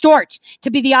 nominated Storch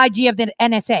to be the IG of the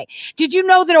NSA? Did you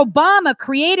know that Obama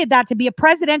created that to be a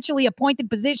presidentially appointed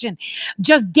position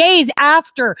just days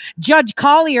after Judge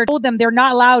Collier told them they're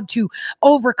not allowed to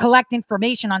over-collect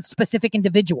information on specific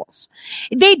individuals?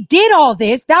 They did all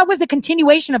this. That was the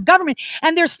continuation of government.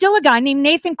 And there's still a guy named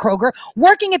Nathan Kroger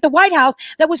working at the White House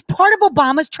that was part of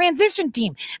Obama's transition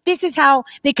team. This is how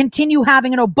they continue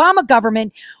having an Obama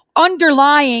government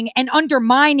underlying and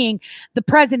undermining the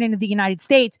president of the United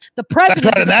States. The president.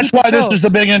 That's right. And that's why this is the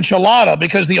big enchilada,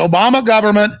 because the Obama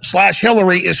government /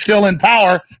 Hillary is still in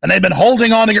power, and they've been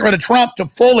holding on to get rid of Trump to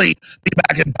fully be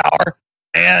back in power.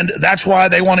 And that's why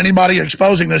they want anybody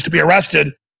exposing this to be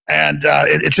arrested. And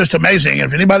it's just amazing. And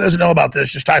if anybody doesn't know about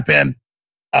this, just type in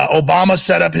Obama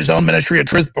set up his own Ministry of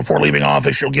Truth before leaving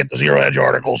office. You'll get the Zero Hedge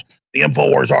articles, the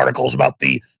InfoWars articles about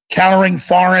the Countering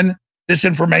Foreign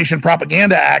Disinformation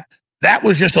Propaganda Act. That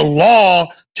was just a law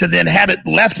to then have it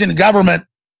left in government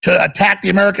to attack the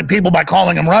American people by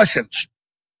calling them Russians.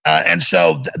 And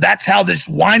so that's how this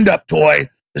wind-up toy,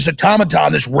 this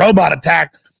automaton, this robot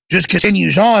attack just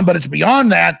continues on. But it's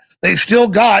beyond that. They've still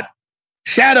got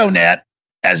ShadowNet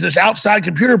as this outside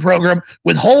computer program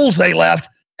with holes they left,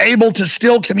 able to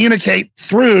still communicate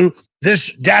through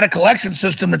this data collection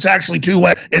system that's actually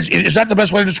two-way. Is that the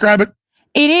best way to describe it?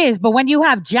 It is, but when you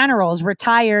have generals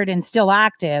retired and still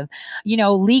active,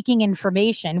 leaking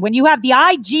information, when you have the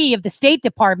IG of the State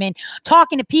Department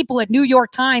talking to people at New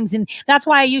York Times, and that's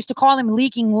why I used to call him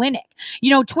Leaking Linux.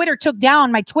 Twitter took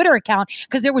down my Twitter account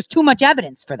because there was too much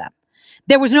evidence for them.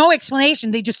 There was no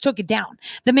explanation. They just took it down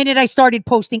the minute I started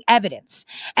posting evidence.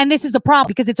 And this is the problem,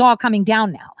 because it's all coming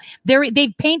down now.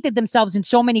 They've painted themselves in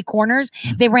so many corners.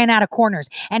 They ran out of corners,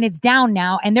 and it's down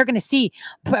now. And they're going to see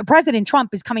President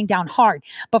Trump is coming down hard.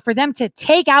 But for them to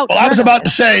take out. Well, I was about to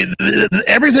say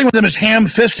everything with them is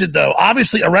ham-fisted, though.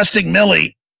 Obviously, arresting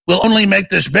Millie will only make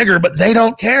this bigger, but they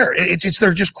don't care.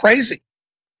 They're just crazy.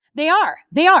 They are.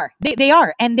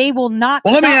 And they will not.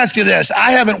 Well, let me ask you this.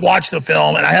 I haven't watched the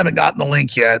film and I haven't gotten the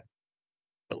link yet.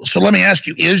 So let me ask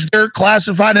you, is there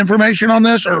classified information on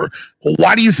this, or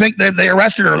why do you think they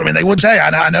arrested her? I mean, they would say,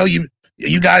 I know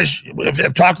you guys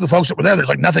have talked to the folks that were there. There's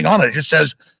like nothing on it. It just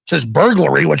says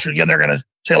burglary, which again, they're going to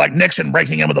say like Nixon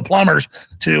breaking in with the plumbers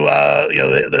to,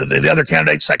 the other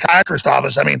candidate's psychiatrist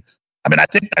office. I mean, I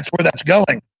think that's where that's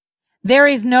going. There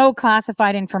is no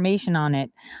classified information on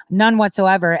it, none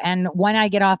whatsoever. And when I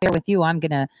get off there with you, I'm going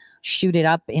to shoot it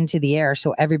up into the air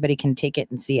so everybody can take it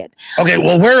and see it. Okay,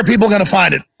 well, where are people going to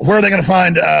find it? Where are they going to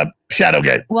find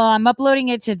Shadowgate? Well, I'm uploading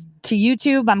it to to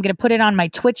YouTube. I'm going to put it on my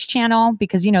Twitch channel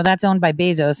because, that's owned by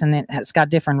Bezos and it's got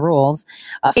different rules.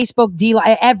 Facebook,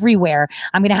 everywhere.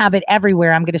 I'm going to have it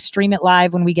everywhere. I'm going to stream it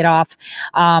live when we get off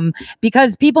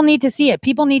because people need to see it.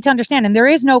 People need to understand. And there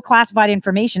is no classified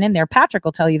information in there. Patrick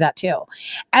will tell you that too.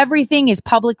 Everything is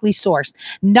publicly sourced.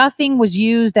 Nothing was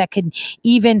used that could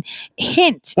even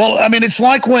hint. Well, I mean, it's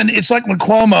like when Chris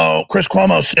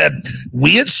Cuomo said,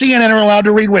 we at CNN are allowed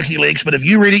to read WikiLeaks, but if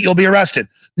you read it, you'll be arrested.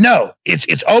 No,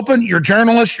 it's open. You're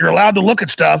journalists. You're allowed to look at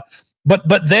stuff. But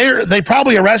they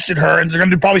probably arrested her, and they're going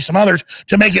to do probably some others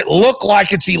to make it look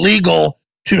like it's illegal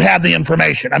to have the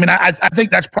information. I mean, I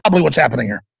think that's probably what's happening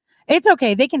here. It's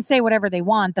okay. They can say whatever they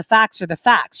want. The facts are the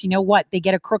facts. You know what? They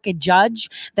get a crooked judge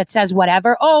that says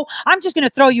whatever. Oh, I'm just going to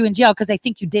throw you in jail because I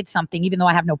think you did something, even though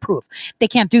I have no proof. They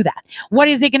can't do that. What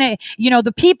is it going to,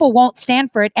 the people won't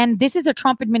stand for it. And this is a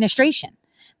Trump administration.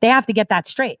 They have to get that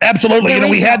straight. Absolutely.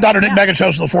 We had Dr. Nick Begich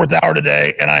in the fourth hour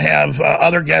today, and I have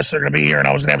other guests that are going to be here, and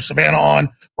I was going to have Savannah on.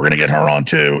 We're going to get her on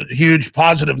too. Huge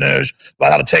positive news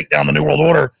about how to take down the New World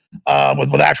Order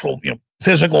with actual,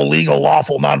 physical, legal,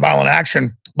 lawful, nonviolent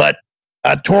action. But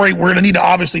Tori, we're going to need to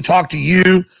obviously talk to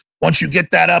you once you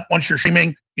get that up. Once you're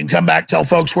streaming, you can come back, tell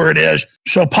folks where it is.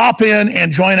 So pop in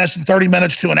and join us in 30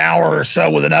 minutes to an hour or so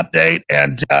with an update.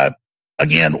 And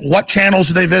again, what channels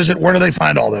do they visit? Where do they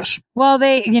find all this? Well,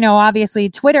 they, obviously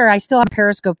Twitter, I still have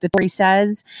Periscope, the Tori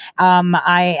Says.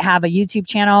 I have a YouTube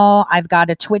channel. I've got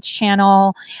a Twitch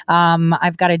channel.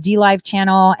 I've got a DLive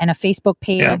channel and a Facebook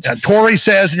page. Yeah, Tori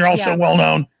Says, and you're also well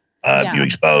known. You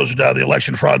exposed the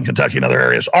election fraud in Kentucky and other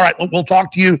areas. All right, we'll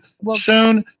talk to you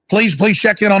soon. Please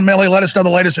check in on Millie. Let us know the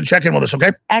latest and check in with us,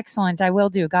 okay? Excellent. I will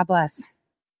do. God bless.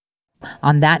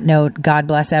 On that note, God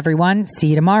bless everyone. See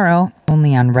you tomorrow,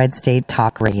 only on Red State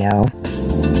Talk Radio.